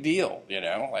 Big deal.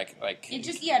 it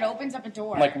just it opens up a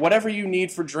door. Whatever you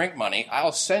need for drink money,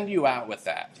 I'll send you out with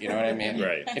that. You know what I mean?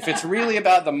 Right. If it's really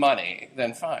about the money,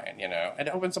 then fine. It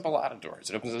opens up a lot of doors.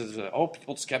 It opens up,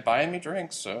 people just kept buying me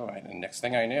drinks. So the next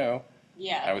thing I knew,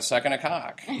 I was sucking a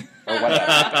cock or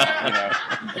whatever.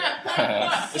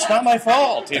 It's not my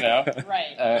fault.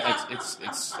 Right.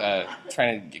 It's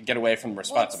trying to get away from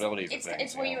responsibilities of things.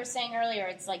 It's what you were saying earlier.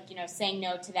 It's saying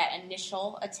no to that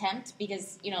initial attempt,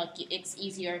 because it's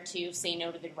easier to say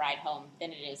no to the ride home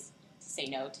than it is to say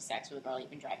no to sex with a girl you've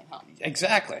been driving home.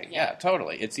 Exactly. Yeah,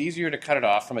 totally. It's easier to cut it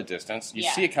off from a distance. You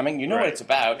see it coming. You know what it's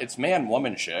about. It's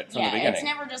man-woman shit from the beginning. It's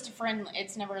never just a friend.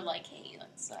 It's never hey,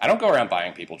 let's... I don't go around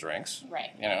buying people drinks.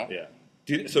 Right. Yeah.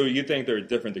 So you think there are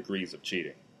different degrees of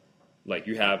cheating?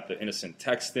 You have the innocent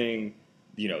texting,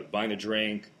 buying a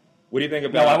drink. What do you think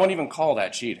about... No, I won't even call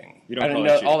that cheating. You don't call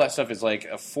that cheating? All that stuff is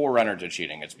a forerunner to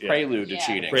cheating. It's prelude to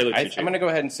cheating. I'm going to go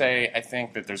ahead and say I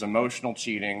think that there's emotional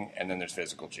cheating and then there's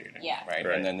physical cheating. Yeah. Right?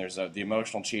 And then there's the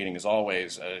emotional cheating is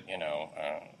always,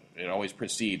 it always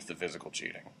precedes the physical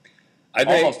cheating.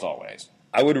 Almost always.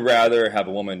 I would rather have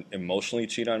a woman emotionally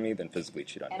cheat on me than physically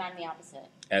cheat on me. And I'm the opposite.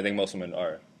 And I think most women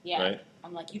are. Yeah. Right?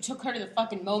 I'm you took her to the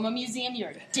fucking MoMA museum? You're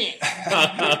a dick.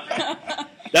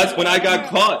 That's when I got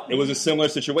caught. It was a similar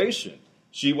situation.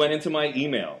 She went into my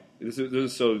email. This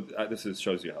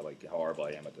shows you how horrible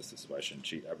I am at this. This is why I shouldn't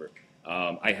cheat ever.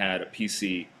 I had a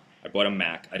PC. I bought a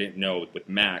Mac. I didn't know with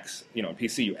Macs, in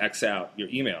PC you X out your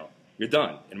email. You're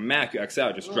done. In Mac, you X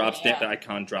out, just drops down. The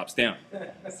icon drops down.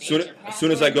 As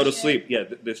soon as I go to sleep,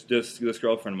 this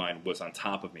girlfriend of mine was on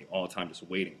top of me all the time, just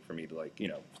waiting for me to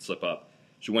slip up.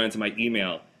 She went into my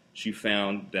email. She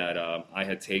found that I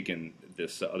had taken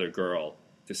this other girl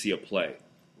to see a play.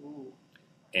 Ooh.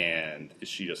 And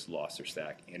she just lost her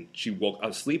stack. And I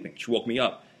was sleeping. She woke me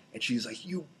up. And she's like,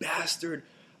 "You bastard.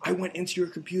 I went into your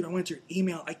computer. I went into your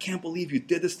email. I can't believe you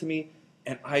did this to me."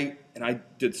 And I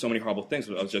did so many horrible things.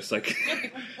 But I was just like,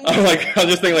 I was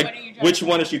just thinking, which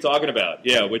one is she talking about?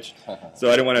 Yeah, which. So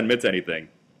I didn't want to admit to anything.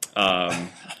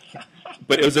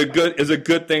 But it was a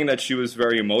good thing that she was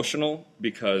very emotional,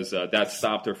 because that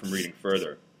stopped her from reading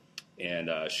further. And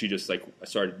she just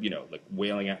started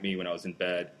wailing at me when I was in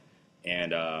bed.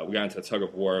 And we got into a tug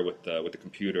of war with the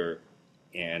computer,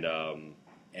 and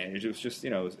it was just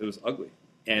it was ugly.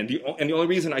 And the only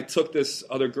reason I took this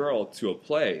other girl to a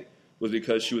play was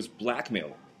because she was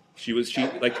blackmailing. She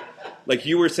like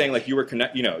you were saying, you were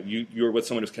you were with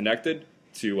someone who's connected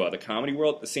to the comedy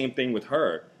world. The same thing with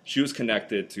her. She was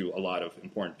connected to a lot of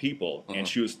important people, and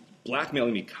she was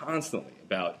blackmailing me constantly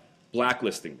about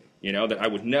blacklisting me. That I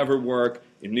would never work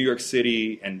in New York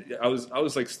City, and I was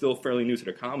still fairly new to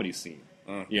the comedy scene.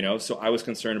 So I was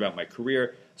concerned about my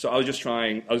career. So I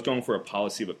was going for a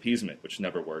policy of appeasement, which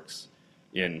never works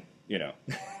in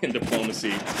in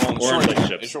diplomacy or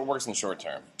relationships. It works in the short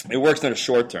term. It works in the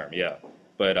short term, yeah.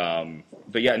 But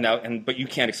you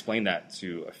can't explain that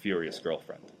to a furious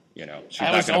girlfriend.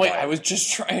 I was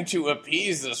just trying to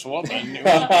appease this woman who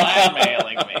was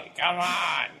blackmailing me. Come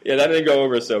on. Yeah, that didn't go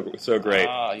over so great.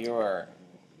 You're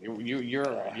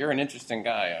an interesting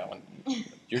guy, Allan.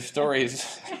 Your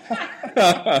stories.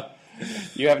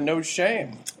 You have no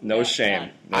shame. No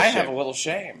shame. No I shame. have a little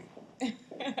shame.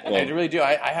 Well, I really do.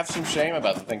 I have some shame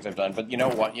about the things I've done. But you know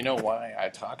what? You know why I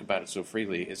talk about it so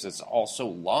freely is it's all so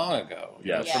long ago.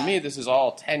 You know, Yes. For me, this is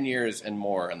all 10 years and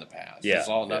more in the past. Yeah. This is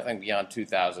all nothing beyond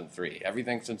 2003.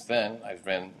 Everything since then, I've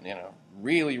been,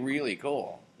 really, really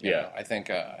cool. You Yeah. know, I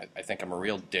think I'm a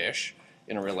real dish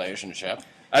in a relationship.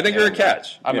 I think you're a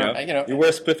catch. You You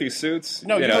wear spiffy suits.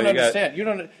 No, you don't understand. You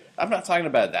don't. I'm not talking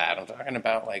about that. I'm talking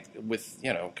about with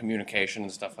communication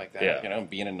and stuff like that. Yeah.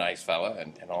 Being a nice fella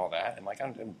and all that, and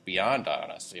I'm beyond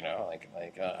honest.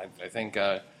 I think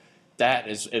that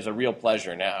is a real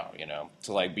pleasure now.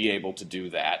 To be able to do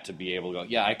that, to be able to go.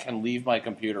 Yeah, I can leave my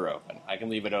computer open. I can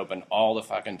leave it open all the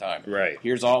fucking time. Right.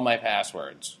 Here's all my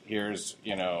passwords. Here's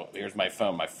my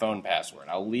phone password.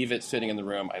 I'll leave it sitting in the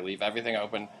room. I leave everything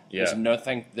open. Yeah.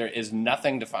 There is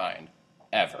nothing to find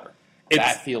ever.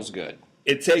 That feels good.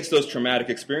 It takes those traumatic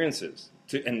experiences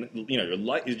your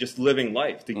life is just living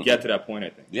life to get to that point.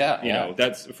 I think. Yeah.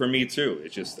 That's for me too.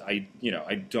 It's just I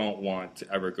don't want to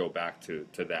ever go back to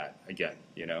that again.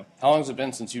 How long has it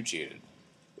been since you cheated?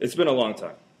 It's been a long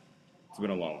time. It's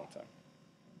been a long, long time.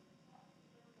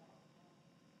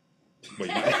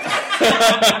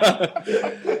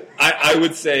 I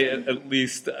would say at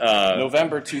least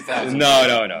November 2000. No.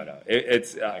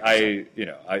 I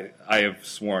have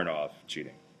sworn off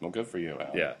cheating. Well, good for you, Allan.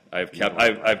 Yeah, I've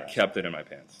kept it in my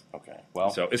pants. Okay. Well,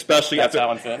 so especially that's after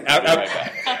Allan Finn. We'll be right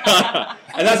back.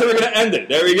 And that's how we're going to end it.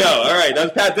 There we go. All right,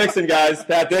 that's Pat Dixon, guys.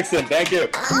 Pat Dixon, thank you. 1,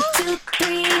 2,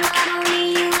 3, not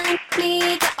only you and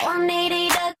me got 180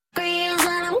 degrees,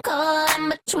 and I'm caught in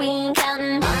between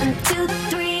counting 1, 2,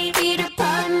 3 feet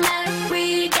apart, and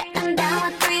free, getting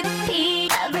down with 3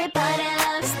 feet. Everybody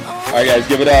loves. All right, guys,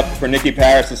 give it up for Nicky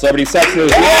Paris, the Celebrity Sex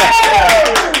News.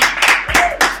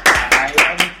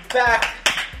 Back.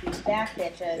 He's back,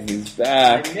 bitches. He's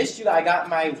back. I missed you. I got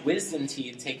my wisdom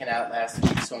teeth taken out last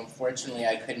week, so unfortunately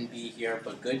I couldn't be here.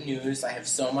 But good news, I have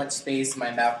so much space in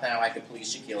my mouth now I could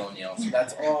please Shaquille O'Neal. So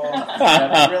that's all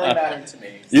that really mattered to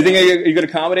me. So, You think you could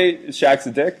accommodate Shaq's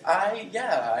dick? I'm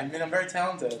very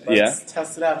talented. Let's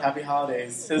test it out. Happy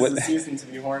holidays. This is the season to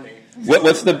be horny.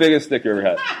 What's the biggest dick you ever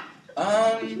had?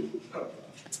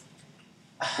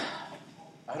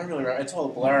 I don't really remember. It's all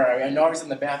a blur. I know I was in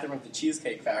the bathroom of the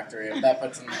Cheesecake Factory, if that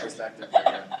puts it in perspective for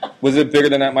you. Was it bigger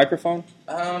than that microphone?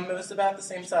 It was about the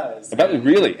same size.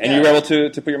 Really? And you were able to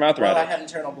put your mouth around Well, it? I had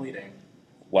internal bleeding.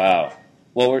 Wow.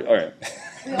 Well, all right.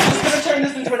 I'm just going to turn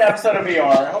this into an episode of VR.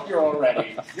 I hope you're all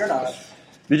ready. You're not.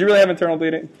 Did you really have internal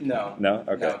bleeding? No. No?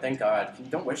 Okay. No, thank God.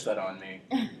 Don't wish that on me.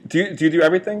 Do you do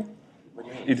everything? What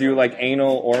do you mean? You do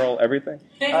anal, oral, everything?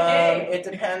 It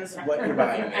depends what you're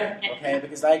buying me, okay?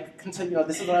 Because I continue,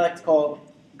 this is what I like to call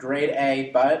grade A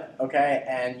butt, okay?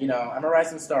 And, I'm a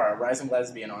rising star, a rising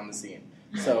lesbian on the scene.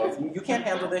 So if you can't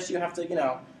handle this, you have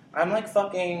to, I'm like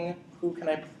fucking,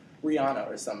 Rihanna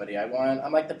or somebody.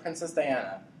 I'm like the Princess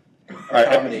Diana of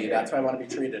comedy. That's how I want to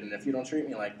be treated. And if you don't treat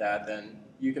me like that, then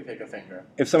you could pick a finger.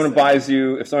 If someone buys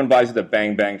you the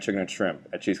Bang Bang Chicken and Shrimp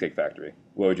at Cheesecake Factory,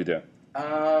 what would you do?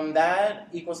 That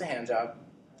equals a hand job.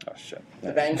 Oh, shit.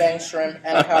 The Bang Bang Shrimp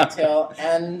and a cocktail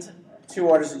and 2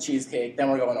 orders of cheesecake,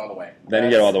 then we're going all the way. Then you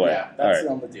get all the way. Yeah, that's All right. the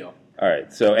only deal. All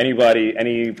right. So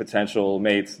any potential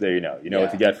mates, there you know. You know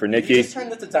what to get for Nicky. You just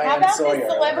turned into Diane How about Sawyer.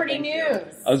 this celebrity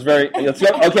news? I was let's go.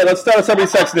 Okay, let's start with Celebrity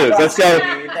Sex News. Let's go.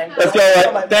 Let's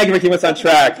go. Thank you for keeping us on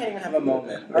track. I can't even have a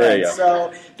moment. All There right, you go.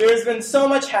 so there's been so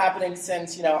much happening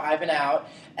since, I've been out.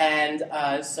 And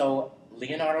so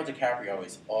Leonardo DiCaprio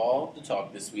is all the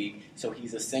talk this week. So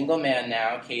he's a single man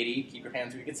now. Katie, keep your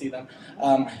hands where you can see them.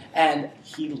 And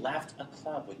he left a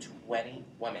club with 20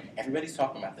 women. Everybody's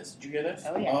talking about this. Did you hear this?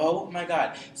 Oh, yeah. Oh, my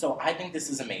God. So I think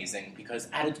this is amazing because,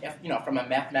 from a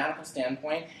mathematical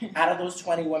standpoint, out of those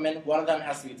 20 women, one of them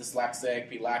has to be dyslexic,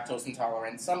 be lactose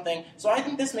intolerant, something. So I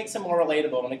think this makes him more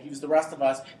relatable and it gives the rest of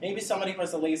us, maybe somebody who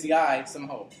has a lazy eye, some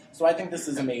hope. So I think this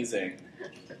is amazing.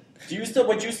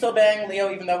 Would you still bang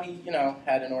Leo even though he,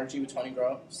 had an orgy with 20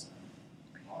 girls?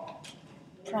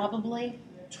 Probably.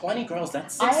 20 girls,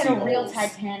 that's 60 I had a real holes.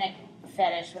 Titanic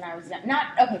fetish when I was young.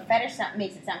 Fetish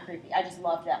makes it sound creepy. I just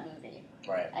loved that movie.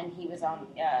 Right. And he was on,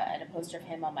 I had a poster of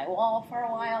him on my wall for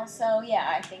a while. So,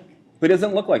 yeah, I think But he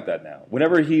doesn't look like that now.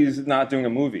 Whenever he's not doing a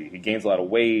movie, he gains a lot of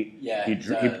weight. Yeah, he does.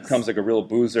 becomes like a real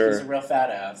boozer. He's a real fat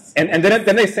ass. And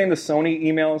then they say in the Sony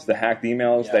emails, the hacked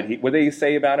emails, Yeah. that what they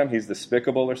say about him? He's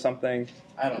despicable or something.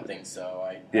 I don't think so.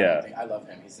 I love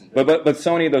him. He's in But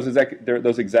Sony,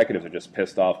 those executives are just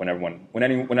pissed off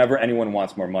whenever anyone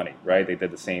wants more money, right? They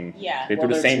did the same. Yeah. They Well,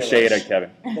 threw the they're same Jewish. shade at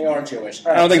Kevin. They are Jewish.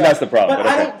 I don't think that's the problem. But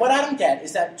But okay. what I don't get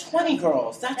is that 20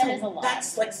 girls. That is a lot.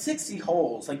 That's like 60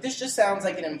 holes. Like this just sounds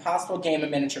like an impossible game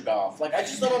of miniature golf. Like I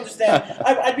just don't understand.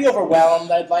 I'd be overwhelmed.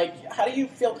 How do you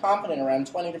feel confident around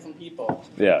 20 different people?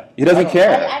 Yeah, he doesn't I don't-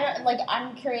 care.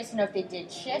 I'm curious to know if they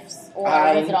did shifts or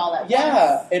was it all at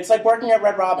Yeah, once? it's like working at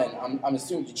Red Robin. I'm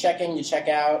assuming you check in, you check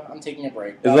out. I'm taking a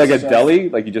break. Is it like a deli?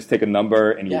 Like you just take a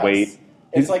number and you Yes. wait.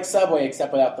 It's like Subway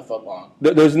except without the foot long.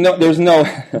 There's no there's no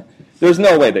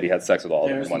way that he had sex with all of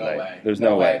them There's in one no night. way. There's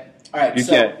no way. All right, You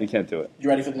so can't do it. you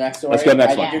ready for the next story? Let's go to the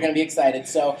next I think one. you're going to be excited.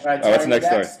 So, all right, what's the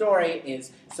next next story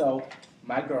is,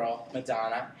 my girl,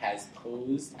 Madonna, has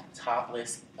posed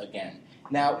topless again.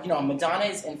 Now, Madonna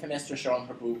is infamous for showing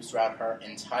her boobs throughout her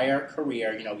entire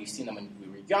career. We've seen them when we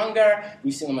were younger.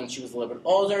 We've seen them when she was a little bit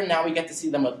older. Now we get to see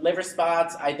them with liver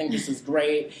spots. I think this is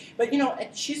great. But,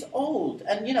 she's old.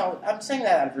 And, I'm saying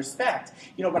that out of respect.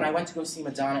 When I went to go see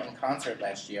Madonna in concert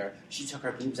last year, she took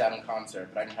her boobs out in concert.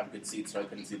 But I didn't have good seats, so I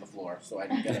couldn't see the floor. So I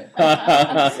didn't get it. I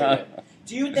couldn't see it.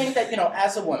 Do you think that,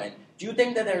 as a woman, do you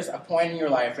think that there's a point in your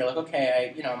life where you're like,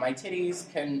 okay, my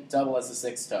titties can double as a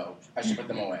sixth toe. I should put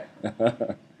them away.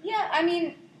 Yeah, I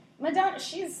mean, Madonna,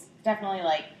 she's definitely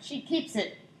she keeps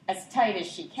it as tight as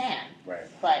she can. Right.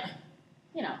 But,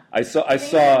 I saw.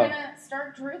 things are going to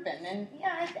start drooping. And,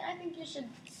 yeah, I think you should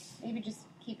maybe just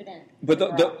keep it in.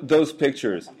 But those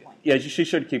pictures, yeah, she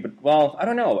should keep it. Well, I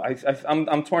don't know.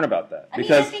 I'm torn about that I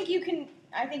because think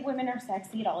I think women are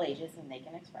sexy at all ages, and they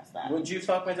can express that. Would you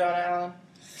fuck Madonna,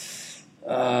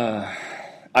 Allan?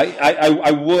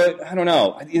 I would. I don't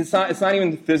know. It's not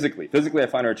even physically. Physically, I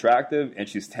find her attractive, and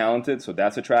she's talented, so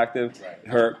that's attractive. Right.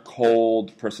 Her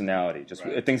cold personality, just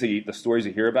things the stories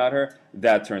you hear about her,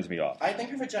 that turns me off. I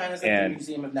think her vagina is like the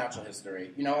Museum of Natural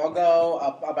History. I'll go,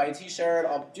 I'll buy a T-shirt,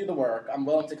 I'll do the work. I'm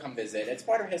willing to come visit. It's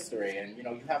part of history, and you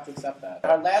have to accept that.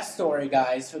 Our last story,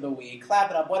 guys, for the week.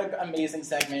 Clap it up! What an amazing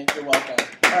segment. You're welcome.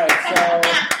 All right,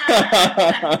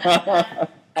 so.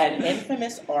 An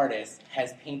infamous artist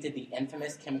has painted the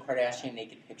infamous Kim Kardashian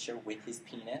naked picture with his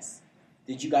penis.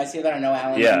 Did you guys hear that? I know,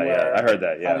 Allan, Yeah, I heard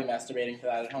that, yeah. Probably masturbating to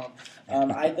that at home.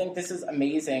 I think this is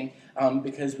amazing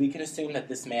because we can assume that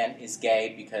this man is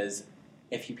gay because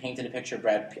if he painted a picture of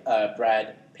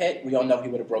Brad Pitt, we all know he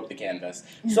would have broke the canvas.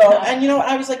 So, and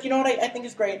I was like, what I think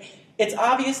is great? It's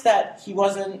obvious that he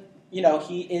wasn't,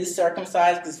 he is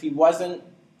circumcised because if he wasn't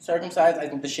circumcised, I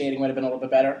think the shading would have been a little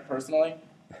bit better, personally.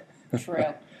 True.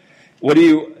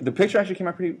 The picture actually came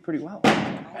out pretty well.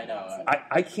 I know.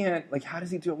 I can't, how does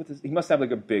he do it with his, he must have a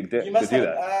big dick You must to do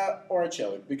have, that. Or a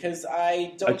chode, because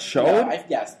I don't... A chode? No,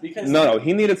 yes, because... No,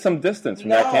 he needed some distance from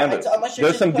that canvas. Unless you're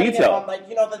There's just some putting detail.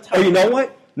 it on, the top. Oh, you know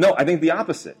what? No, I think the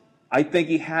opposite. I think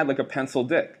he had a pencil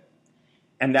dick.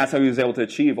 And that's how he was able to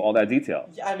achieve all that detail.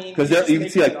 Yeah, I mean... Because you can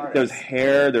see, there's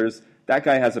hair, that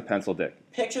guy has a pencil dick.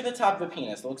 Picture the top of a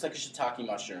penis. It looks like a shiitake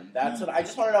mushroom. That's what I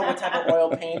just want to know what type of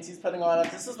oil paints he's putting on it.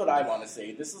 This is what I want to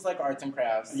see. This is like arts and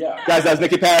crafts. Yeah. Guys, that's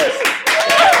Nicky Paris.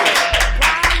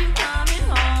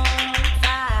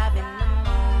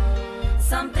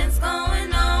 Something's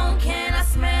going on, can I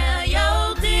smell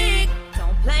your dick?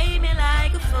 Don't play me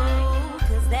like a fool,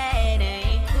 cause that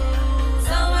ain't cool.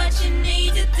 So what you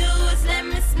need to do is let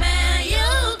me smell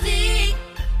your dick.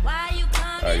 Why you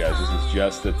coming Alright guys, this home? is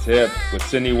Just a Tip with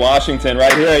Sydnee Washington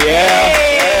right here, yeah!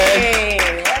 Hey,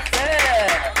 what's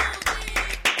up?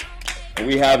 And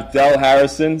we have Del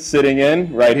Harrison sitting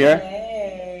in right here.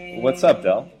 Hey. What's up,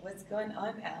 Del? What's going on,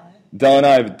 Allan? Del and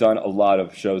I have done a lot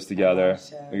of shows together.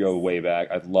 shows. We go way back.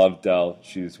 I love Del.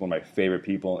 She's one of my favorite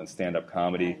people in stand-up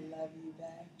comedy. I love you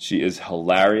back. She is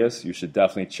hilarious. You should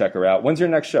definitely check her out. When's your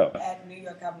next show? At New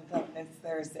York Comedy Club next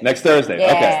Thursday. Next Thursday.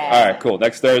 Yeah. Okay. All right, cool.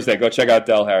 Next Thursday. Go check out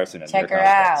Del Harrison. Check her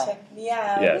out. Check me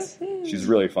out. Yes. She's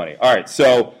really funny. All right,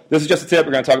 so this is Just a Tip.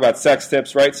 We're going to talk about sex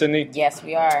tips, right, Sydney? Yes,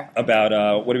 we are.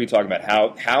 About, what are we talking about?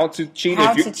 How to cheat.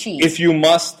 How if you, to cheat. If you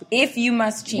must. If you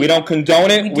must cheat. We don't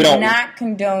condone it. We do not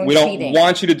condone We don't cheating.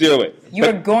 want you to do it.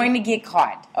 You're But going to get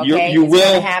caught, okay? You it's will.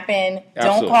 going to happen.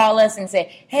 Absolutely. Don't call us and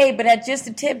say, hey, but at Just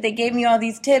a Tip, they gave me all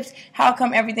these tips. How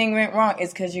come everything went wrong?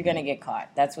 It's because you're going to get caught.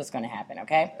 That's what's going to happen,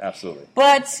 okay? Absolutely.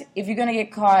 But if you're going to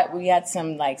get caught, we got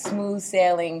some, smooth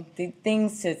sailing,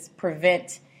 things to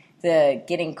prevent the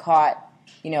getting caught,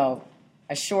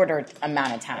 a shorter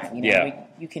amount of time. Yeah.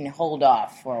 You can hold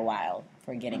off for a while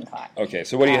for getting caught. Okay,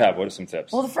 so what do you have? What are some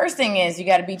tips? Well, the first thing is you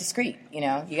got to be discreet. You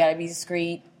got to be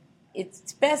discreet.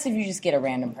 It's best if you just get a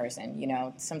random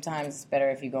person. Sometimes it's better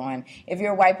if you go on. If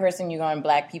you're a white person, you go on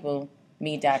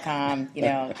blackpeoplemeet.com.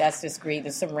 That's discreet.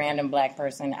 There's some random black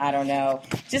person. I don't know.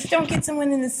 Just don't get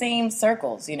someone in the same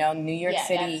circles. New York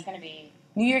City. That's gonna be.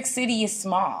 New York City is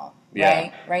small, Yeah.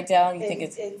 right? Right, Del? You think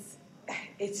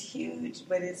It's huge,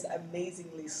 but it's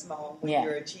amazingly small when Yeah.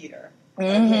 you're a cheater.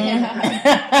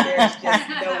 Mm-hmm. There's just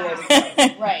nowhere to go.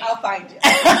 Right. I'll find you.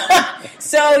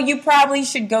 So you probably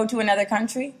should go to another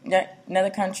country,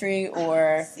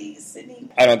 or See, Sydney.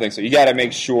 I don't think so. You got to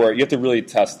make sure. You have to really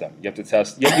test them. You have to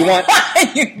test. You want.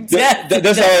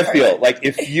 This is how I feel. Like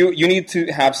if you need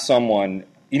to have someone,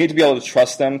 you need to be able to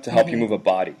trust them to help you move a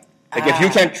body. Like if you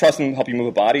can't trust them to help you move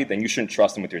a body, then you shouldn't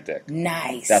trust them with your dick.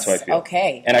 Nice. That's what I feel.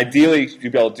 Okay. And ideally,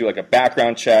 you'd be able to do like a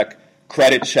background check,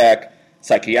 credit check,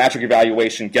 psychiatric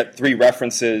evaluation, get 3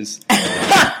 references. There's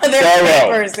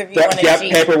papers if you want to get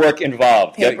cheat. paperwork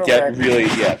involved. Paperwork. Get really,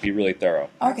 be really thorough.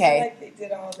 I feel Okay. like they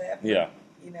did all that. Yeah.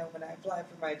 When I applied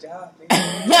for my job.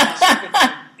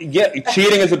 Yeah,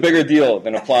 cheating is a bigger deal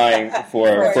than applying for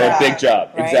a big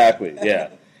job. Right. Exactly. Yeah.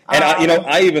 And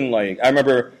I even I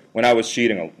remember when I was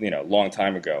cheating, a long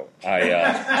time ago. Stressing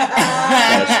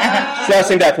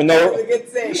that for no,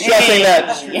 stressing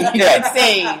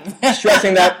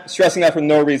that for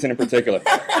no reason in particular.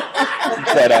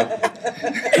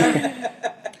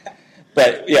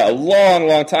 But yeah, a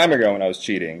long time ago when I was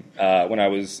cheating, when I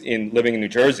was living in New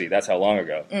Jersey, that's how long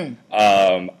ago.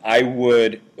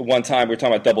 One time we were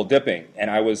talking about double dipping,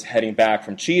 and I was heading back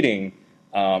from cheating.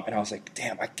 And I was like,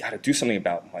 damn, I got to do something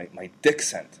about my dick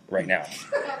scent right now.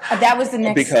 That was the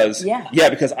next... Because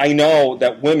I know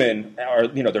that women are,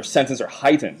 their senses are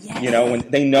heightened. Yes.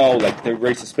 When they know, they're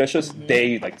very suspicious,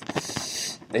 they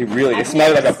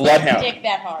smell like a bloodhound. Dick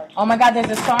that hard. Oh my God, there's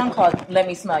a song called "Let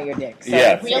Me Smell Your Dick." So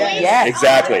Yeah. Really? Yes.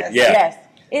 Exactly, yeah. Yes.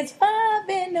 It's 5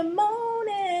 a.m.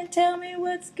 Tell me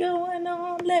what's going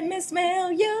on. Let me smell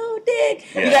your dick.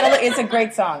 Yeah. You gotta look. It's a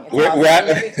great song. It's We're awesome. at-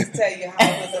 Let me just tell you how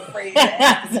I was afraid to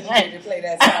ask the DJ to play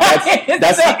that song.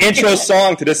 That's the intro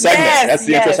song to this segment. Yes, That's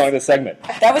the intro song to this segment.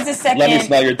 That was the second. Let me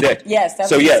smell your dick. Yes, that was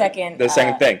so, the yeah, second. The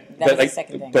second thing. That was the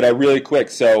second thing. But really quick.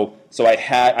 So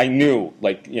I knew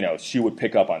she would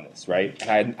pick up on this, right?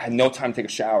 And I had no time to take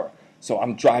a shower. So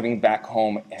I'm driving back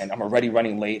home and I'm already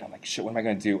running late. I'm like, shit, what am I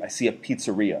going to do? I see a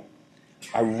pizzeria.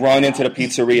 I run into the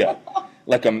pizzeria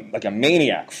like a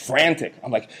maniac, frantic. I'm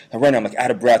like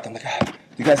out of breath. I'm like, do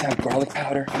you guys have garlic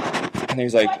powder? And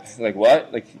he's like,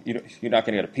 what? Like, you're not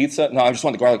going to get a pizza? No, I just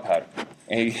want the garlic powder.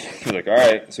 And he's like, all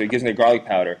right. So he gives me the garlic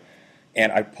powder,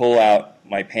 and I pull out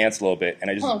my pants a little bit,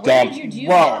 and I just Where dump. did you do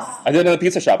Whoa. this? I did it in the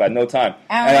pizza shop. I had no time.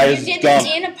 Allan, And I You just did dumped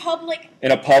this in a public.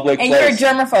 in a public And place.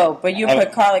 you're a germaphobe, but you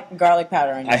put garlic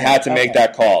powder on your I had to dick. make Okay.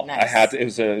 that call. Nice. I had to. It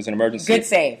was an emergency. Good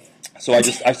save. So I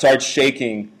started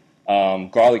shaking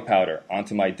garlic powder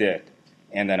onto my dick,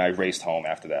 and then I raced home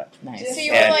after that. Nice. So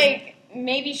you were And- like,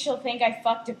 maybe she'll think I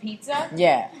fucked a pizza.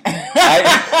 Yeah.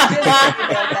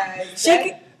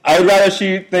 I would rather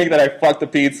she think that I fucked a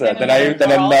pizza than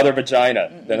another vagina.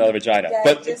 Than another vagina. Guys,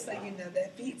 But just so you know,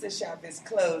 that pizza shop is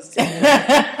closed. They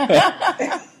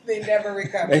never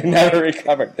recovered. they never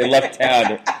recovered. They left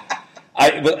town.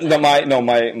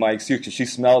 My excuse, because she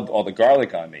smelled all the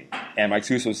garlic on me, and my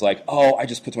excuse was like, "Oh, I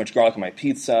just put too much garlic on my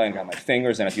pizza and got my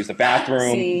fingers, and I had to use the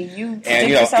bathroom." See, you dig and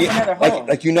yourself another hole.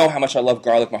 like how much I love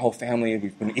garlic. My whole family,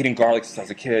 we've been eating garlic since I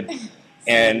was a kid,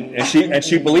 and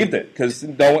she believed it because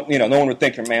no one would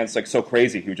think your man's so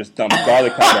crazy. He would just dump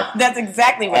garlic powder. That's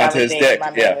exactly what I Onto would his think dick,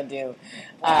 my man yeah. would do.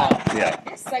 Yeah.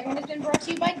 This segment has been brought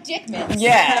to you by Dick Mints.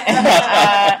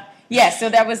 Yeah. So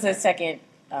that was the second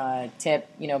tip.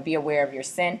 Be aware of your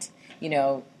scent.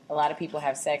 A lot of people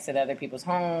have sex at other people's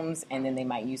homes, and then they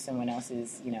might use someone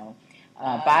else's,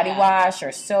 body wash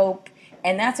or soap,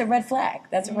 and that's a red flag.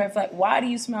 That's a red flag. Why do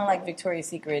you smell like Victoria's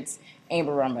Secret's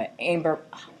Amber Romance?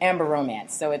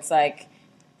 So it's like,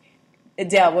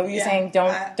 Adele, what were you saying?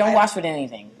 Don't wash with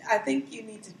anything. I think you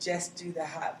need to just do the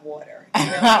hot water.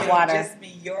 Hot water. Just be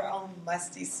your own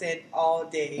musty scent all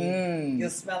day. You'll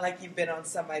smell like you've been on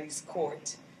somebody's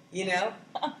court.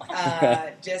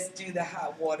 Just do the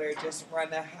hot water. Just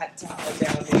run a hot towel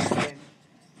down there,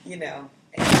 and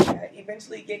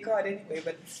eventually get caught anyway.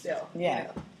 But still,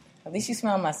 Yeah. At least you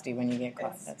smell musty when you get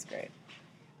caught. Yes. That's great.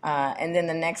 And then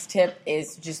the next tip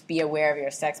is just be aware of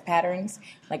your sex patterns.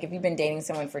 Like if you've been dating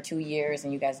someone for 2 years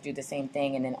and you guys do the same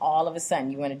thing, and then all of a sudden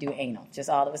you want to do anal, just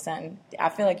all of a sudden, I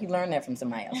feel like you learned that from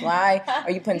somebody else. Why are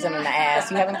you putting something in my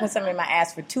ass? You haven't put something in my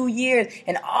ass for 2 years,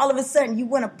 and all of a sudden you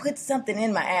want to put something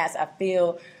in my ass. I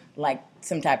feel like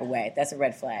some type of way. That's a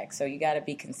red flag. So you got to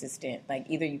be consistent. Like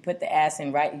either you put the ass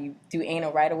in right, you do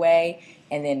anal right away,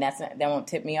 and then that won't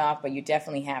tip me off. But you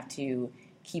definitely have to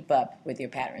keep up with your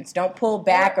patterns. Don't pull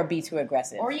back or be too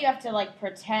aggressive. Or you have to like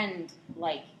pretend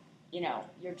like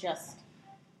you're just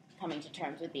coming to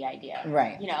terms with the idea,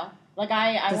 right? Like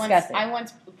I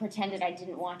once pretended I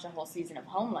didn't watch a whole season of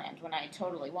Homeland when I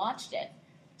totally watched it.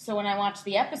 So when I watched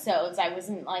the episodes, I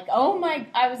wasn't like, oh my,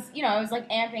 I was like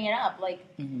amping it up. Like,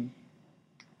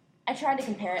 I tried to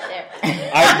compare it there.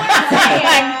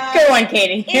 Go on,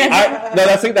 Katie. No,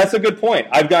 that's a good point.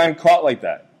 I've gotten caught like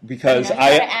that because you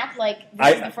gotta act like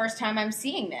this is the first time I'm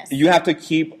seeing this. You have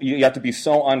to be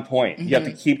so on point. You have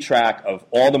to keep track of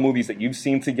all the movies that you've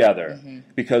seen together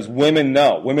because women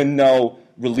know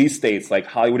release dates like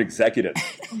Hollywood executives.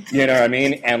 You know what I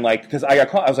mean? And like, because I got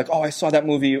caught, I was like, oh, I saw that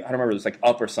movie. I don't remember. It was like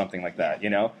Up or something like that.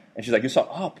 And she's like, you saw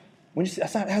Up? When you see, it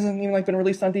hasn't even like been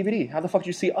released on DVD. How the fuck did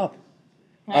you see Up?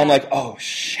 I'm like, oh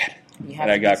shit.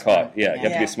 And I got caught. Yeah, you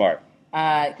have to be smart.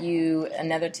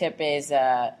 Another tip is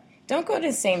don't go to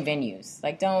the same venues.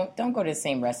 Like don't go to the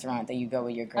same restaurant that you go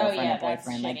with your girlfriend or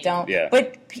boyfriend. Like don't. Yeah.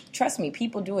 But trust me,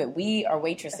 people do it. We are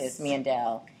waitresses, me and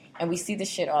Dell. And we see this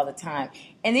shit all the time.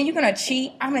 And then you're going to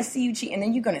cheat. I'm going to see you cheat. And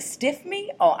then you're going to stiff me?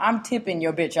 Oh, I'm tipping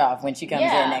your bitch off when she comes in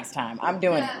next time. I'm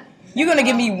doing it. You're going to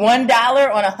give me $1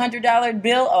 on a $100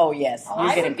 bill? Oh, yes.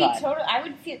 You're getting caught. I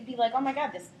would be like, oh, my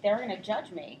God, they're going to judge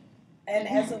me. And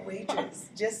as a waitress,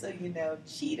 just so you know,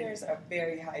 cheaters are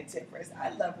very high tippers. I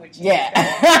love when cheaters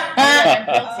they're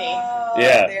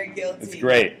guilty. They're guilty. It's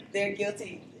great. They're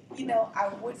guilty. I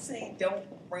would say don't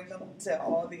bring them to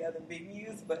all the other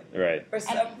venues, but for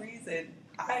some reason,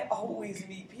 I always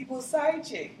meet people's side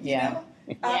chick. You know?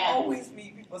 I always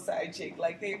meet people's side chick.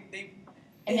 Like they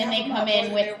and then they come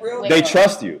in with they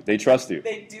trust you. They trust you.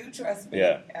 They do trust me.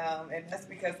 Yeah. And that's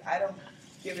because I don't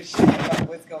give a shit about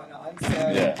what's going on.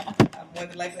 So more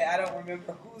than likely, I don't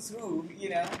remember who's who.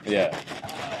 Yeah.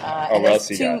 What else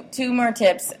you got? Two more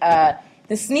tips.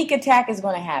 The sneak attack is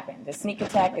going to happen. The sneak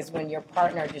attack is when your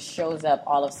partner just shows up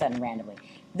all of a sudden randomly.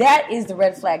 That is the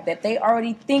red flag that they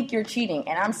already think you're cheating,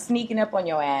 and I'm sneaking up on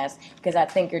your ass because I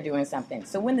think you're doing something.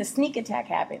 So when the sneak attack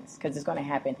happens, because it's going to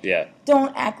happen,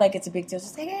 don't act like it's a big deal.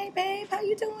 Just say, hey, babe, how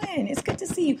you doing? It's good to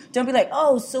see you. Don't be like,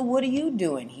 oh, so what are you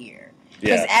doing here?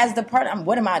 Because as the part,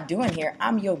 what am I doing here?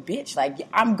 I'm your bitch. Like,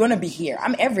 I'm going to be here.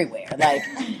 I'm everywhere. Like,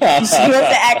 she wants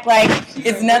to act like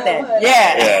it's nothing.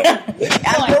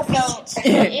 So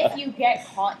if you get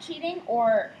caught cheating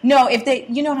or... No, if they...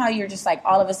 You know how you're just like,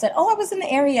 all of a sudden, oh, I was in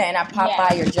the area and I popped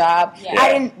by your job.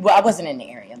 I wasn't in the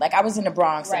area. Like, I was in the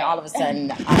Bronx and all of a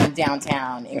sudden I'm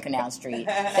downtown in Canal Street.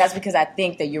 That's because I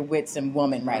think that you're with some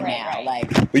woman right now.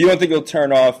 Like, but you don't think it'll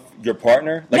turn off your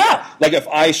partner? Like, no. Like, if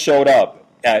I showed up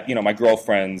at my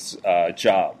girlfriend's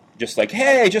job, just like,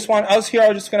 hey, I was here, I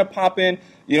was just gonna pop in.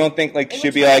 You don't think like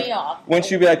she'd be like, wouldn't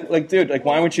she be like, dude, like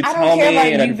why wouldn't you tell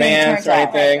me in advance or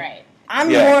anything?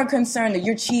 I'm more concerned that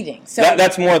you're cheating. So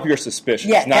that's more of your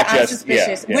suspicion. Yeah, not I'm just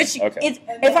suspicious.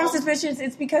 If I'm suspicious,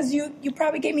 it's because you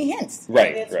probably gave me hints.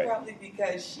 Right. And it's probably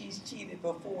because she's cheated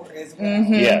before as well.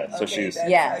 Yeah. So she's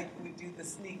that's how we do the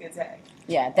sneak attack.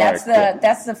 Yeah, that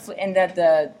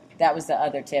was the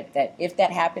other tip, that if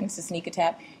that happens, the sneak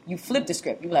attack, you flip the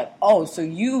script. You're like, oh, so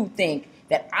you think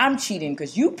that I'm cheating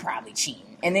because you probably cheating.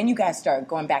 And then you guys start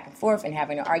going back and forth and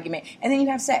having an argument. And then you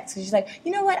have sex. Because you're like,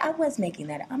 you know what? I was making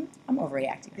that. I'm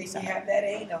overreacting. Then you have that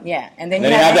anal. Yeah. And then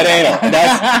you have that anal.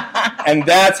 And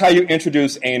that's how you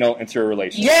introduce anal into a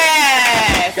relationship.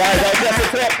 Yes! Guys, that's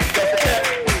a tip. That's a tip.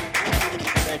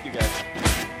 Thank you, guys.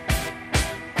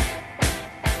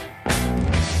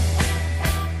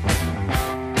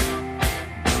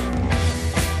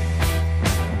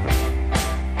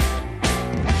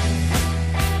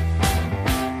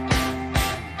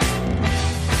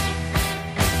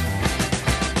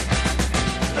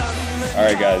 All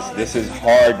right, guys, this is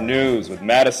Hard News with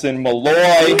Madison Malloy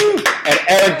and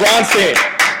Eric Bronstein.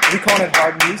 Are we calling it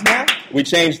Hard News now? We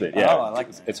changed it, yeah. Oh, I like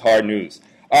it. It's Hard News.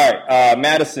 All right,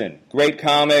 Madison, great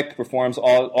comic, performs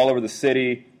all over the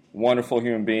city, wonderful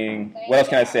human being. What else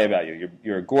can I say about you?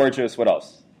 You're gorgeous. What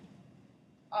else?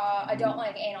 I don't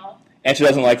like anal. And she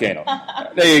doesn't like anal.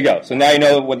 There you go. So now you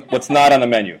know what's not on the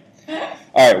menu.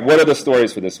 All right, what are the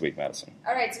stories for this week, Madison?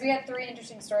 All right, so we had 3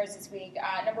 interesting stories this week.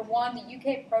 Number 1, the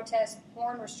UK protests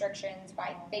porn restrictions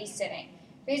by face-sitting.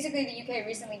 Basically, the UK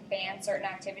recently banned certain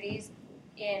activities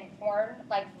in porn,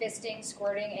 like fisting,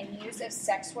 squirting, and use of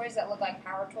sex toys that look like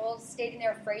power tools, stating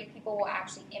they're afraid people will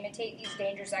actually imitate these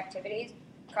dangerous activities,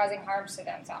 causing harms to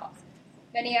themselves.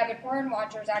 Many avid porn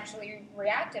watchers actually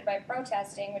reacted by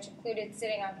protesting, which included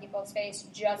sitting on people's face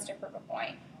just to prove a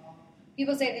point.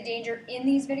 People say the danger in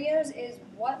these videos is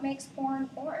what makes porn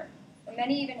porn. And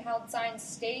many even held signs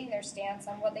stating their stance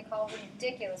on what they call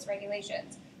ridiculous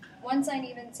regulations. One sign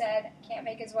even said, "Can't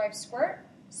make his wife squirt,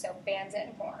 so bans it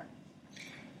in porn."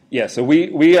 Yeah, so we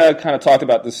kind of talked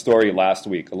about this story last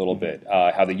week a little bit,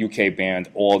 how the UK banned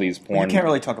all these porn. Well, you can't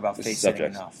really talk about face sitting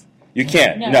enough. You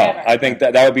can't. No, never. I think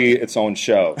that would be its own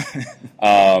show.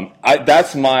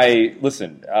 That's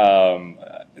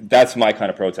my kind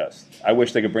of protest. I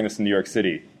wish they could bring this to New York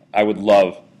City. I would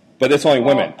love, but it's only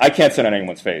women. I can't sit on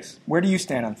anyone's face. Where do you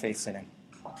stand on face sitting?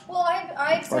 Well,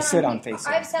 I've sat on faces.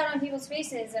 I've sat on people's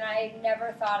faces, and I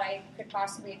never thought I could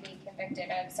possibly be convicted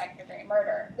of second-degree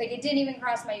murder. Like, it didn't even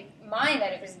cross my mind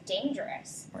that it was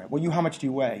dangerous. Right. Well, how much do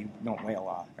you weigh? You don't weigh a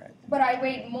lot, right? But I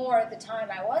weighed more at the time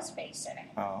I was face sitting.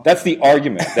 Oh. That's the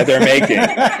argument that they're making.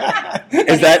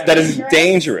 Is that is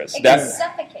dangerous. It can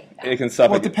suffocate them. It can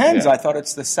suffocate. Well, it depends. Yeah. I thought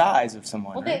it's the size of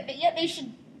someone. Well, right? they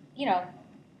should,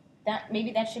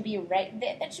 that should be right.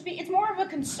 That should be. It's more of a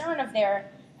concern of their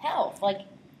health. Like,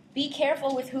 be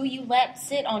careful with who you let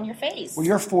sit on your face. Well,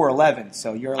 you're 4'11",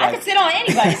 so you're like... I could sit on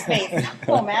anybody's face. It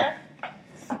won't matter.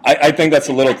 I think it's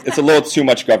a little too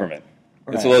much government.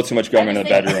 Right. It's a little too much government in the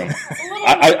bedroom.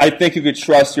 I think you could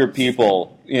trust your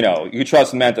people. You could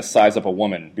trust men to size up a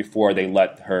woman before they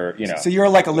let her. So you're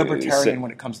like a libertarian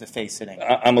when it comes to face sitting.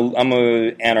 I'm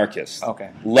an anarchist. Okay.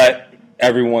 Let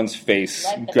everyone's face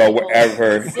go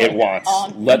wherever it wants.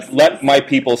 Let my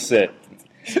people sit.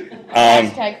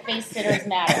 Hashtag face sitters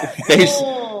matter.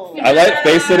 I like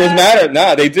face sitters matter.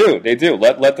 No, they do.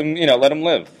 Let them let them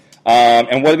live.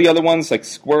 And what are the other ones, like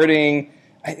squirting?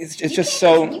 It's just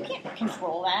so. You can't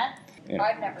control that. Yeah.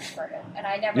 I've never squirted, and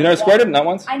I never. You never squirted? Not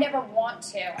once? I never want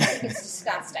to. I think it's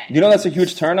disgusting. That's a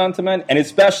huge turn on to men, and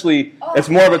especially it's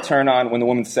more of a turn on when the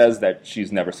woman says that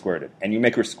she's never squirted, and you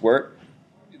make her squirt.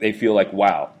 They feel like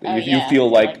wow. You feel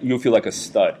like a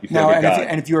stud. You feel like a guy.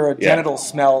 And if your genitals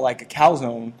smell like a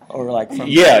calzone or like from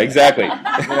exactly.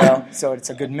 So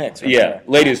it's a good mix. Right there.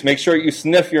 Ladies, make sure you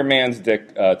sniff your man's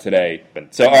dick today.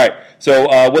 So all right. So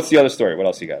what's the other story? What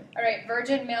else you got? All right.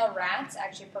 Virgin male rats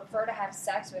actually prefer to have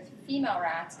sex with female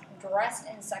rats dressed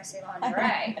in sexy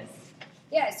lingerie.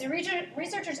 Yeah. So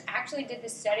researchers actually did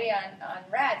this study on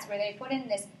rats where they put in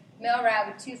this male rat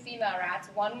with two female rats.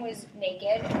 One was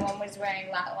naked and one was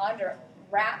wearing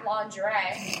rat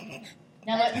lingerie.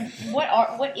 Now,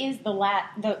 what is the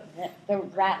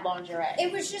rat lingerie?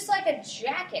 It was just like a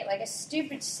jacket, like a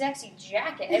stupid, sexy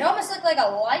jacket. It almost looked like a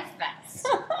life vest.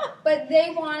 But they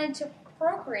wanted to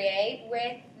procreate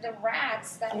with the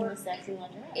rats that were sexy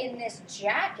lingerie in this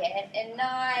jacket, and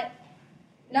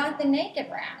not the naked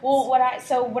rats. Well, what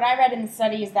I read in the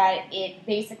study is that it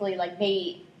basically like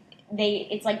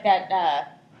it's like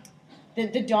that,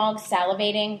 the dog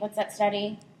salivating. What's that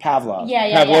study? Pavlov.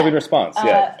 Yeah. Pavlovian response,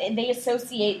 yeah. They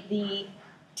associate the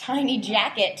tiny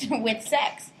jacket with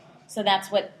sex. So that's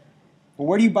what... Well,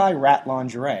 where do you buy rat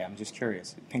lingerie? I'm just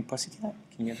curious. Pink Pussycat?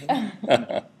 Can you get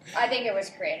that? I think it was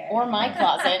creative. Or my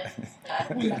closet.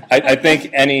 I think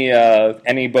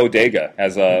any bodega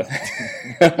has a...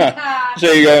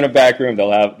 So you go in a back room,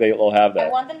 they'll have that. I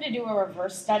want them to do a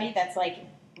reverse study that's like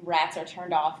rats are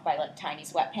turned off by like tiny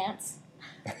sweatpants.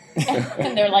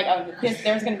 And they're like, oh,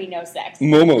 there's going to be no sex.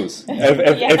 Muumuus.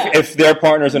 If their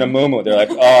partner's in a muumuu, they're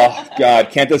like, oh, God,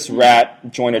 can't this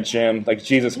rat join a gym? Like,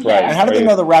 Jesus Christ. And how do they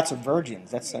know the rats are virgins?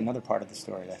 That's another part of the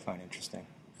story that I find interesting.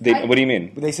 What do you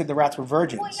mean? They said the rats were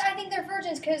virgins. Well, I think they're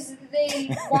virgins because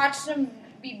they watched them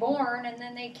be born and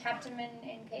then they kept them in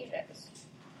cages.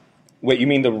 Wait, you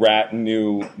mean the rat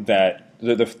knew that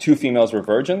the two females were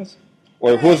virgins?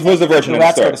 Or who's the virgin in the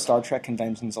rats story? go to Star Trek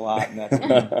conventions a lot. And that's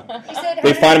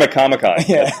they find them at Comic-Con.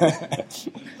 Yeah.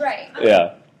 Right.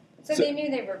 Yeah. So they knew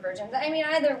they were virgins. I mean,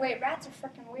 either way, rats are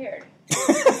freaking weird.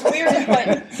 It's weird,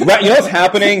 but... You know what's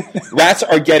happening? Rats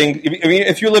are getting... I mean,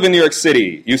 if you live in New York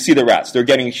City, you see the rats. They're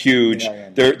getting huge. Yeah.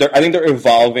 I think they're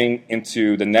evolving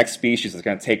into the next species that's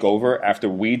going to take over after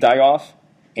we die off.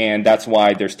 And that's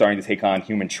why they're starting to take on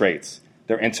human traits.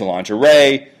 They're into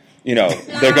lingerie. You know,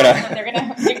 they're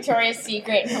gonna Victoria's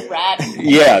Secret rat.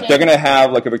 Yeah, they're gonna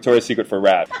have like a Victoria's Secret for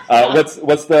rat.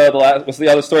 What's the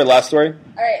other story? Last story?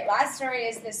 All right, last story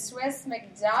is the Swiss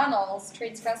McDonald's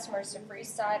treats customers to free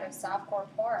side of softcore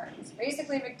porn.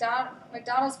 Basically,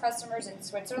 McDonald's customers in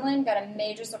Switzerland got a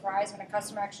major surprise when a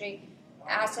customer actually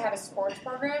asked to have a sports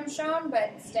program shown,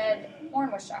 but instead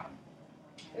porn was shown.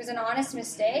 It was an honest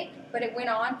mistake, but it went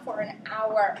on for an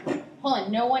hour. Hold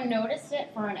on, no one noticed it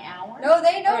for an hour? No,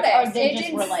 they noticed. Or they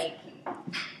just were like...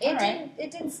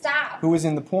 It didn't stop. Who was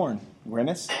in the porn?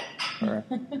 Grimace? Or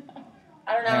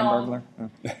I don't know. Hamburglar?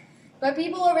 But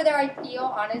people over there, I feel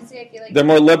like they're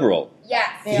more liberal. Yes,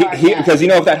 they are. Because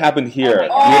if that happened here, you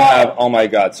have my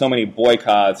God, so many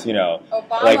boycotts.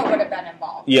 Obama would have been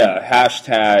involved. Yeah,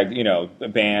 hashtag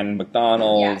ban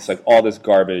McDonald's, all this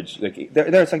garbage. There,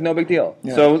 it's no big deal.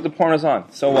 Yeah. So the porn is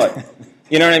on. So what?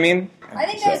 You know what I mean? I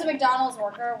think there was a McDonald's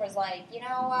worker was like, you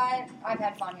know what? I've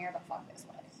had fun here, but fuck this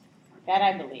place. That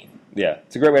I believe. Yeah,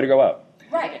 it's a great way to go out.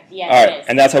 Right. Yeah. All right,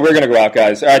 and that's how we're going to go out,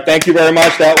 guys. All right, thank you very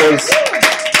much. That was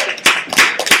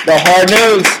the Hard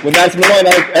News with Madison Malloy and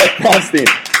Eric Bronstein.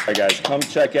 All right, guys, come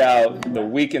check out the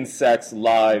Week in Sex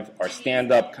Live, our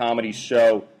stand-up comedy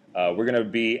show. We're going to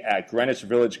be at Greenwich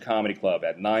Village Comedy Club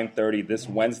at 9:30 this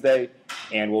Wednesday,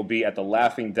 and we'll be at the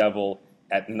Laughing Devil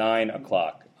at 9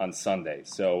 o'clock on Sunday.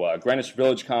 So Greenwich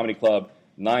Village Comedy Club,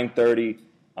 9:30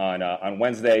 on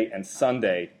Wednesday and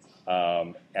Sunday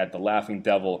at the Laughing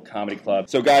Devil Comedy Club.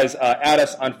 So guys, add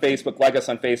us on Facebook, like us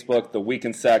on Facebook, The Week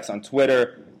in Sex on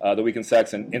Twitter, The Week in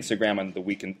Sex, and Instagram on The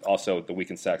Week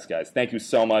in Sex, guys. Thank you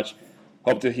so much.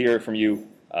 Hope to hear from you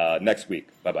next week.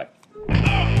 Bye-bye.